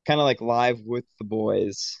kind of like live with the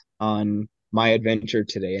boys on my adventure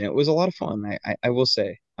today, and it was a lot of fun. I will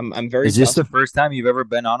say I'm very Is this the dusty. first time you've ever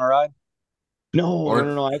been on a ride? No, no, Or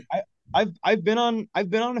no, no. I've been on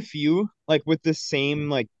a few like with the same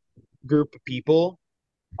like group of people.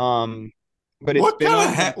 Um, but it's what been kind on of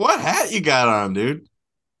like hat? What hat you got on, dude?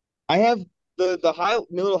 I have the high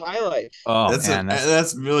Miller High Life. Oh That's man,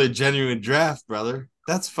 that's really a genuine draft, brother.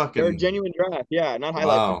 That's They're a fucking genuine draft. Yeah, not High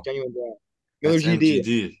Life, wow. genuine draft. Miller That's GD.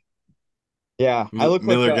 MGD. Yeah, I look like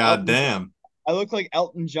Miller, Elton. goddamn. I look like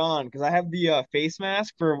Elton John because I have the face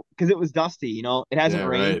mask for because it was dusty. It hasn't Yeah,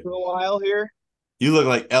 rained right. for a while here. You look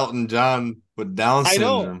like Elton John with Down I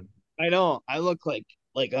know, syndrome. I know. I look like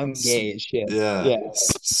I'm S- gay as shit. yeah, Yeah,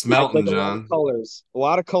 it's Smelting like John. a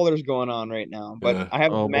lot of colors going on right now. But Yeah. I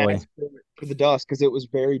have the oh boy. mask for the dust because it was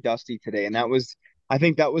very dusty today, and I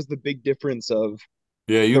think that was the big difference of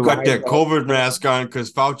Yeah, you the got ride. that COVID mask on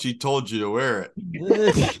because Fauci told you to wear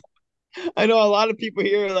it. I know a lot of people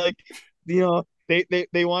here like,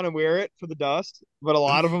 they want to wear it for the dust, but a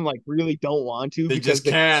lot of them like really don't want to They because just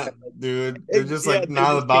they can't, dude. They're just yeah, like they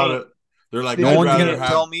not just about can't. it. They're like, They No I'd just one's rather gonna can't. have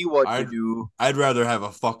tell me what to I'd do. I'd rather have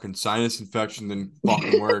a fucking sinus infection than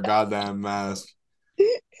fucking wear a goddamn mask.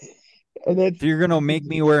 And that's If you're gonna make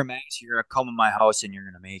me wear a mask, you're gonna come in my house and you're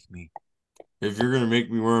gonna make me. If you're gonna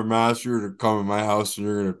make me wear a mask, you're gonna come in my house and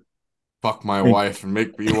you're gonna fuck my wife and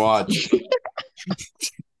make me watch.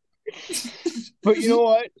 But you know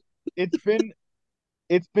what? It's been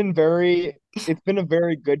it's been very it's been a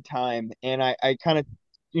very good time, and I kind of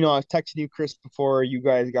I was texting you, Chris, before you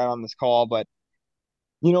guys got on this call, but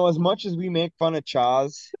as much as we make fun of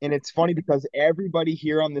Chaz, and it's funny because everybody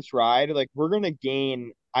here on this ride, like we're gonna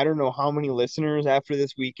gain I don't know how many listeners after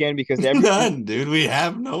this weekend because None, dude. We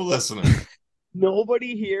have no listener.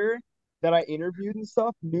 nobody here that I interviewed and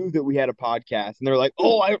stuff knew that we had a podcast, and they're like,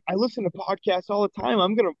 "Oh, I listen to podcasts all the time.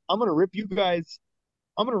 I'm gonna rip you guys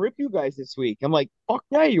I'm gonna rip you guys this week. I'm like, fuck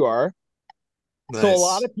yeah, you are. So a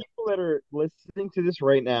lot Nice. of people that are listening to this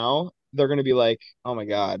right now, they're gonna be like, oh my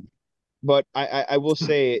God. But I will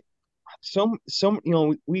say some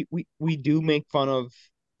we do make fun of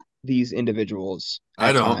these individuals I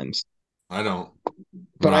at don't. times. I don't.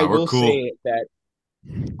 But I Nah, we're will cool. say that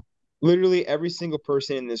literally every single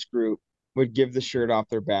person in this group would give the shirt off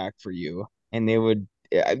their back for you, and they would.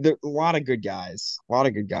 There, a lot of good guys, a lot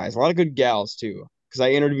of good guys, a lot of good gals too. Because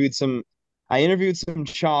I interviewed some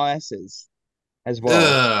Chaw S's as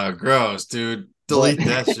well. Ugh, gross, dude. But Delete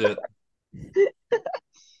that shit. but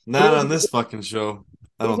Not on this fucking show.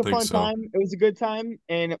 I it was don't a think fun so. time. It was a good time,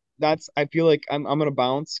 and that's I feel like I'm gonna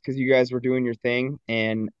bounce because you guys were doing your thing,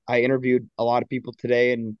 and I interviewed a lot of people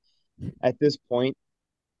today, and at this point,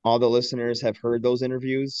 all the listeners have heard those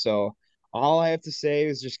interviews. So all I have to say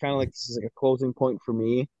is just kind of like this is like a closing point for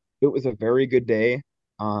me. It was a very good day.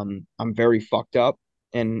 I'm very fucked up,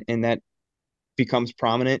 and that becomes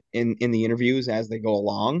prominent in the interviews as they go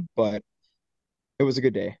along. But it was a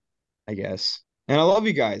good day, I guess. And I love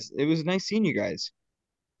you guys. It was nice seeing you guys.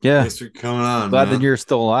 Yeah. Thanks for coming on, Glad that man. you're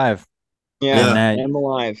still alive. Yeah, And Yeah. that I'm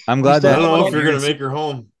alive. I'm We glad still I that don't have know if about. you're gonna Aaron's make her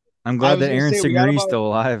home. I'm I glad was that gonna Aaron say Signori's still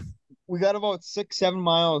alive. we got about 6-7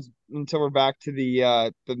 miles until we're back to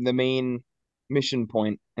the main mission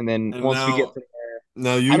point, and then And once we get now to there,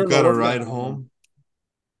 now I you've don't know got a what's gonna ride happen. home.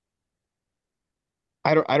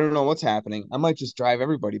 I don't know what's happening. I might just drive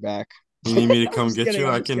everybody back. You need me to I'm come just get kidding. you?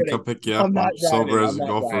 I'm I just can kidding. come pick you up. I'm not I'm sober driving. as I'm a not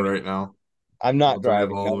gopher driving. right now. I'm I'll not drive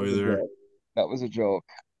driving. all That the way was a there. joke. That was a joke.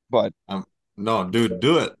 But No, dude,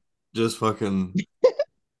 do it. Just fucking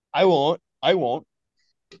I won't. I won't.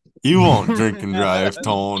 you won't drink and drive,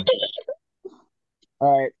 Tone.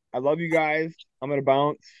 All right. I love you guys. I'm gonna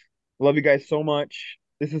bounce. I love you guys so much.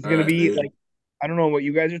 This is All gonna right, be like dude. I don't know what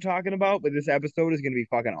you guys are talking about, but this episode is gonna be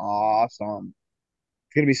fucking awesome.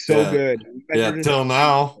 It's gonna be so Yeah. good. Yeah, till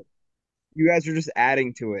now. You guys are just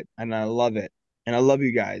adding to it, and I love it. And I love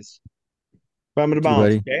you guys. But I'm gonna Too, bounce,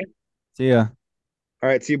 buddy. okay? See ya. All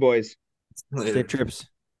right, see you boys. Safe Later. trips.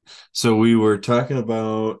 So we were talking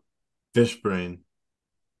about fish brain.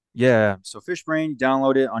 Yeah. So FishBrain,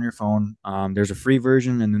 download it on your phone. There's a free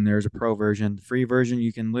version and then there's a pro version. The free version,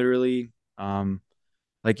 you can literally,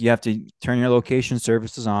 like you have to turn your location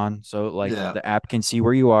services on, so like Yeah. the app can see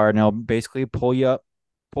where you are, and it'll basically pull you up,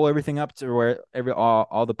 pull everything up to where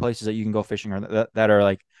all the places that you can go fishing are that are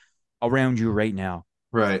like around you right now.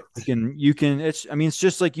 Right. You can it's I mean it's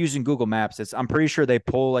just like using Google Maps. I'm pretty sure they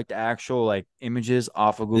pull like the actual like images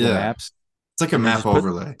off of Google Yeah. Maps It's like a and then map just put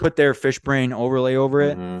overlay. put their fish brain overlay over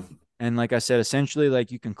it. Mm-hmm. And like I said, essentially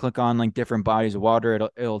like you can click on like different bodies of water.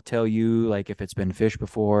 It'll tell you like if it's been fished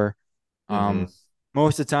before. Mm-hmm. Um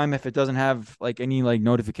Most of the time if it doesn't have like any like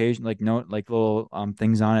notification like note like little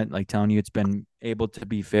things on it like telling you it's been able to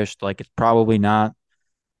be fished, like it's probably not.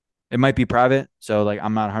 It might be private, so like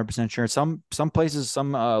I'm not 100% sure. Some places,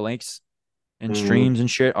 some lakes and Mm-hmm. streams and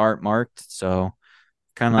shit aren't marked, so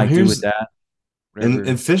kind of Now like do with here's that and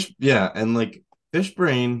whatever. fish, yeah, and like fish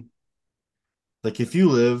brain, like if you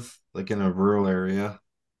live like in a rural area,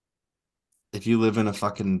 if you live in a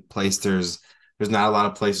fucking place, there's not a lot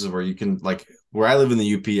of places where you can like where I live in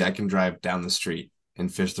the UP, I can drive down the street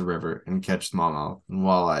and fish the river and catch smallmouth and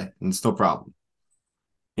walleye, and it's no problem.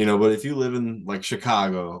 But if you live in like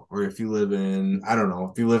Chicago, or if you live in, I don't know,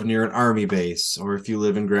 if you live near an army base, or if you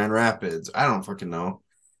live in Grand Rapids, I don't fucking know.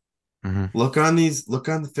 Mm-hmm. Look on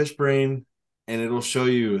the fish brain, and it'll show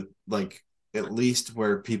you like at least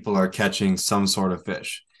where people are catching some sort of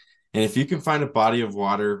fish. And if you can find a body of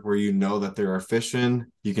water where you know that there are fish in,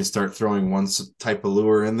 you can start throwing one type of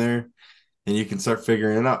lure in there, and you can start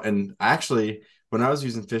figuring it out. And actually, when I was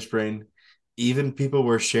using fish brain, even people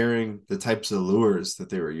were sharing the types of lures that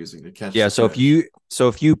they were using to catch Yeah, the fish. so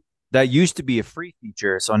if you that used to be a free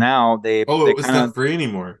feature, so now Oh, they it was kind not of free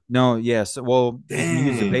anymore. no, yes, well you can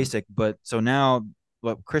use the Dang. basic, but so now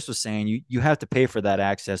what Chris was saying, you have to pay for that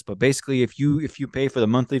access. But basically, if you pay for the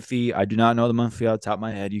monthly fee, I do not know the monthly fee off the top of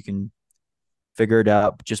my head. You can figure it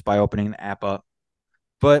out just by opening the app up.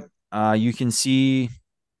 But you can see,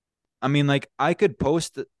 I mean, like I could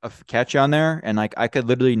post a catch on there, and like I could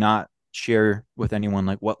literally not share with anyone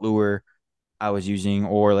like what lure I was using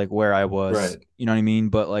or like where I was. Right. You know what I mean?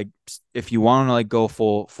 But like if you want to like go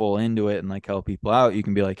full into it and like help people out, you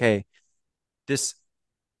can be like, hey, this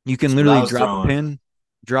you can That's what I literally was throwing.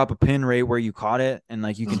 drop a pin right where you caught it, and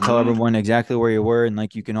like you can tell Mm-hmm. everyone exactly where you were, and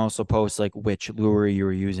like you can also post like which lure you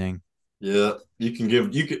were using. Yeah.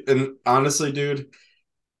 And honestly, dude,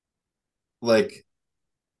 like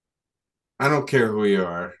I don't care who you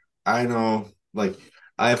are. I know, like,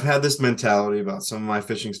 I've had this mentality about some of my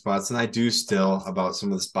fishing spots, and I do still about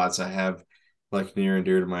some of the spots I have like near and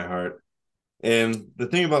dear to my heart. And the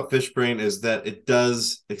thing about Fish Brain is that it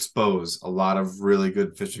does expose a lot of really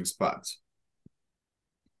good fishing spots.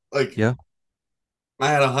 Like Yeah. I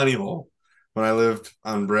had a honey hole when I lived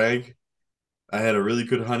on Bragg. I had a really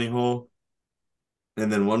good honey hole,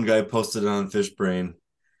 and then one guy posted it on Fish Brain,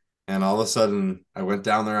 and all of a sudden I went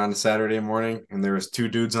down there on a Saturday morning, and there was two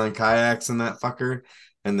dudes on kayaks in that fucker,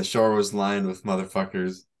 and the shore was lined with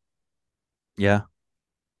motherfuckers. Yeah.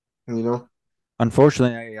 You know,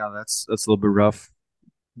 Unfortunately, yeah, that's a little bit rough.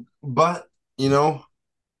 but you know,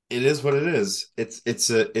 it is what it is. It's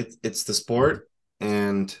the sport,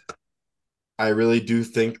 and I really do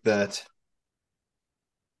think that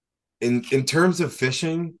in terms of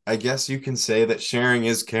fishing, I guess you can say that sharing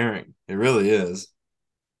is caring. It really is.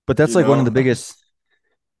 But that's You like one of know, the biggest.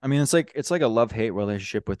 I mean, it's like a love-hate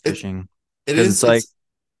relationship with it fishing it because is it's like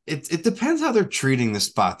it depends how they're treating the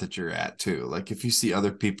spot that you're at too. Like if you see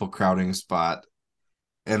other people crowding a spot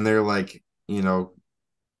and they're like,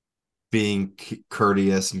 being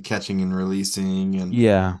courteous and catching and releasing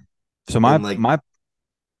yeah. So my and like my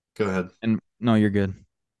go ahead. and no, you're good.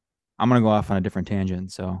 I'm gonna go off on a different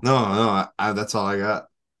tangent. So, No, that's all I got.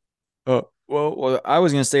 well, I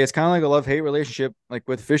was gonna say it's kind of like a love-hate relationship, like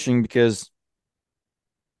with fishing, because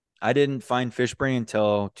I didn't find fish brain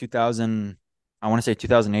until 2000. I want to say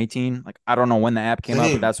 2018. Like I don't know when the app came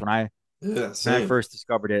out, but Same. that's Yeah, when I same. first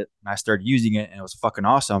discovered it and I started using it, and it was fucking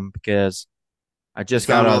awesome because I You just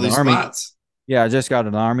got found out all of the these army. spots. Yeah, I just got out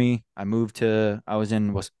of the army. I was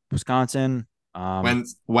in Wisconsin.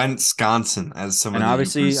 Wisconsin, as some And of the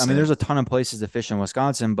obviously, Ubers I mean, say. there's a ton of places to fish in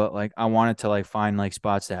Wisconsin, but like I wanted to like find like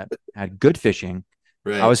spots that had good fishing.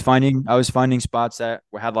 Right. I was finding spots that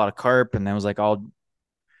had a lot of carp, and that was like all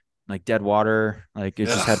like dead water, like it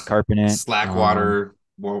just had Ugh. carp in it. Slack water,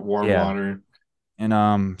 warm Yeah, water.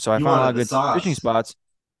 and so I You found a lot wanted of the good fishing sauce. spots.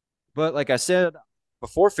 But like I said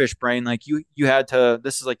before, fish brain, like you had to.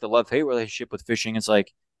 This is like the love hate relationship with fishing. It's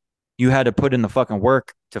like you had to put in the fucking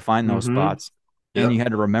work to find those Mm-hmm. spots, and you Yep.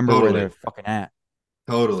 had to remember where they're Totally. fucking at.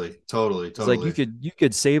 Totally. Totally. It's like Totally. you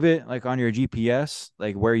could save it like on your GPS,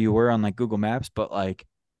 like where you were on like Google Maps, but like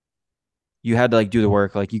you had to like do the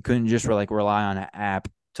work. Like you couldn't just like rely on an app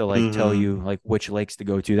to like tell Mm-hmm. you like which lakes to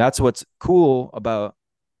go to. That's what's cool about,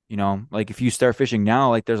 like if you start fishing now,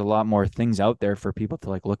 like there's a lot more things out there for people to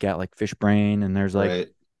like look at, like Fish Brain, and there's like Right.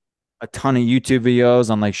 a ton of YouTube videos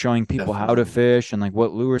on like showing people how to Definitely. fish and like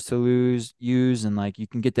what lures to use, and like you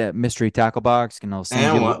can get that mystery tackle box and they'll send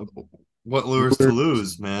And you what lures to lures.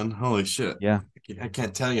 lose, man? Holy shit. Yeah. I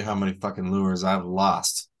can't tell you how many fucking lures I've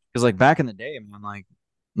lost. Because like back in the day, man,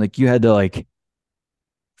 like you had to like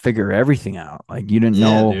figure everything out. Like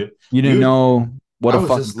Yeah, dude. you didn't You know what I a was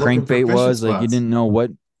fucking just looking for crankbait fishing was. Like you spots. didn't know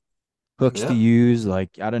what hooks to Yeah. use.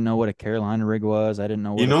 Like I didn't know what a Carolina rig was. I didn't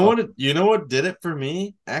know what a fucking You know what did it for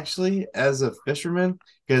me actually as a fisherman?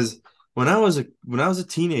 Because when I was a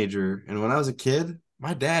teenager and when I was a kid,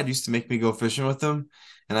 my dad used to make me go fishing with him,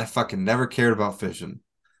 and I fucking never cared about fishing.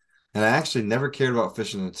 And I actually never cared about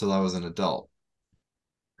fishing until I was an adult.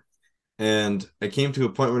 And I came to a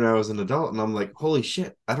point when I was an adult and I'm like, holy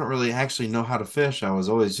shit, I don't really actually know how to fish. I was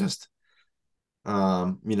always just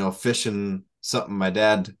fishing something my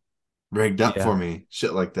dad rigged up yeah for me,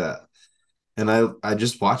 shit like that. And I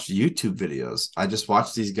just watched YouTube videos. I just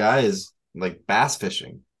watched these guys like bass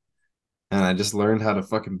fishing, and I just learned how to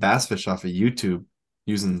fucking bass fish off of YouTube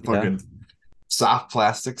using yeah fucking soft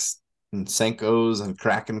plastics and Senkos and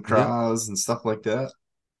Kraken yeah craws and stuff like that.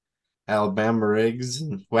 Alabama rigs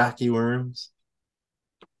and wacky worms.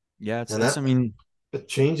 yeah. And That's, I mean, it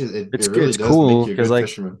changes it really it's does make cool you a because good like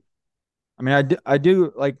fisherman. I mean I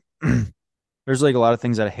do like there's like a lot of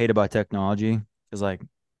things that I hate about technology because like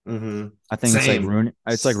Mm-hmm. I think Same.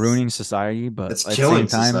 it's like ruining society, but It's killing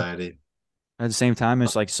society. at the same time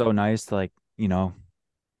it's like so nice to like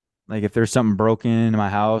like if there's something broken in my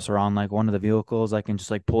house or on like one of the vehicles, I can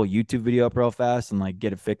just like pull a YouTube video up real fast and like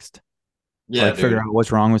get it fixed, or Yeah, like figure dude. out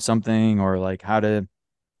what's wrong with something, or like how to,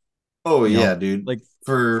 Oh you know, yeah, dude. like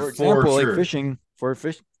for For example, like sure.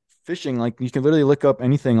 fishing, like you can literally look up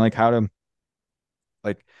anything like how to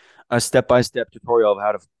like a step-by-step tutorial of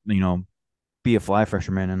how to, be a fly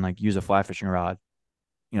fisherman and like use a fly fishing rod.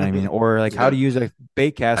 You know what I mean? Or like how Yeah, to use a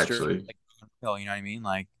bait caster, actually. like, you know what I mean?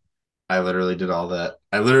 Like, I literally did all that.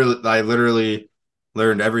 I literally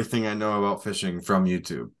learned everything I know about fishing from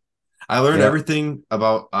YouTube. I learned yeah, everything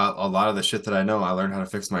about a lot of the shit that I know. I learned how to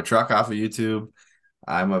fix my truck off of YouTube.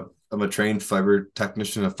 I'm a trained fiber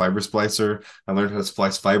technician, a fiber splicer. I learned how to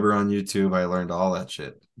splice fiber on YouTube. I learned all that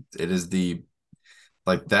shit. It is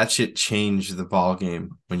Like that shit changed the ball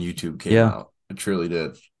game when YouTube came Yeah. out. It truly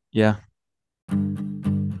did. Yeah.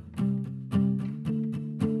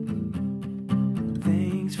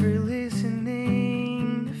 Thanks for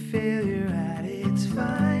listening to Failure at its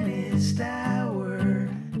Finest Hour.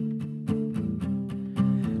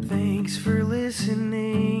 Thanks for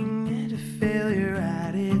listening to Failure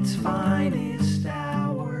at its Finest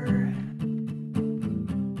Hour.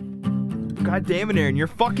 God damn it, Aaron. You're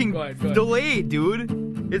fucking Go ahead. delayed, dude.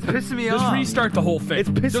 It's pissing me Just off. restart the whole thing. It's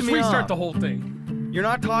pissing Just me restart off. the whole thing. You're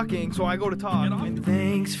not talking, so I go to talk.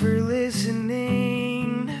 Thanks for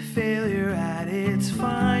listening to Failure at its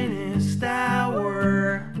Finest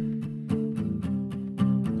Hour.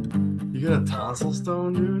 You got a tonsil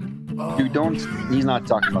stone, dude? Dude, don't. He's not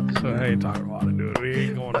talking about this. I ain't talking about it, dude. We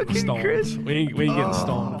ain't going to the stones. We ain't getting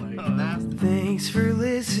stoned tonight. Thanks for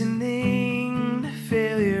listening to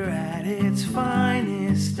Failure at its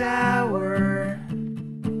Finest Hour.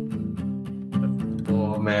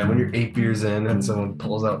 Oh man, when you're 8 beers in and someone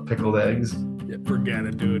pulls out pickled eggs. Yeah, forget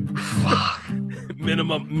it, dude.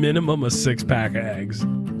 minimum a 6-pack of eggs.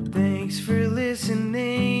 Thanks for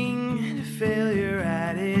listening to Failure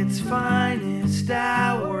at its Finest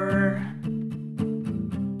Hour.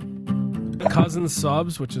 Cousin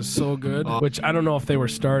subs, which is so good. Which I don't know if they were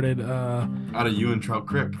started. Out of you and Trout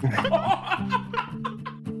Creek.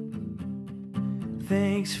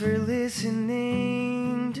 Thanks for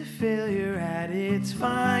listening to Failure at its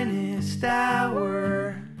Finest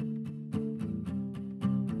Hour.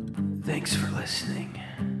 Thanks for listening,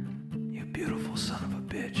 you beautiful son of a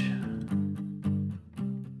bitch.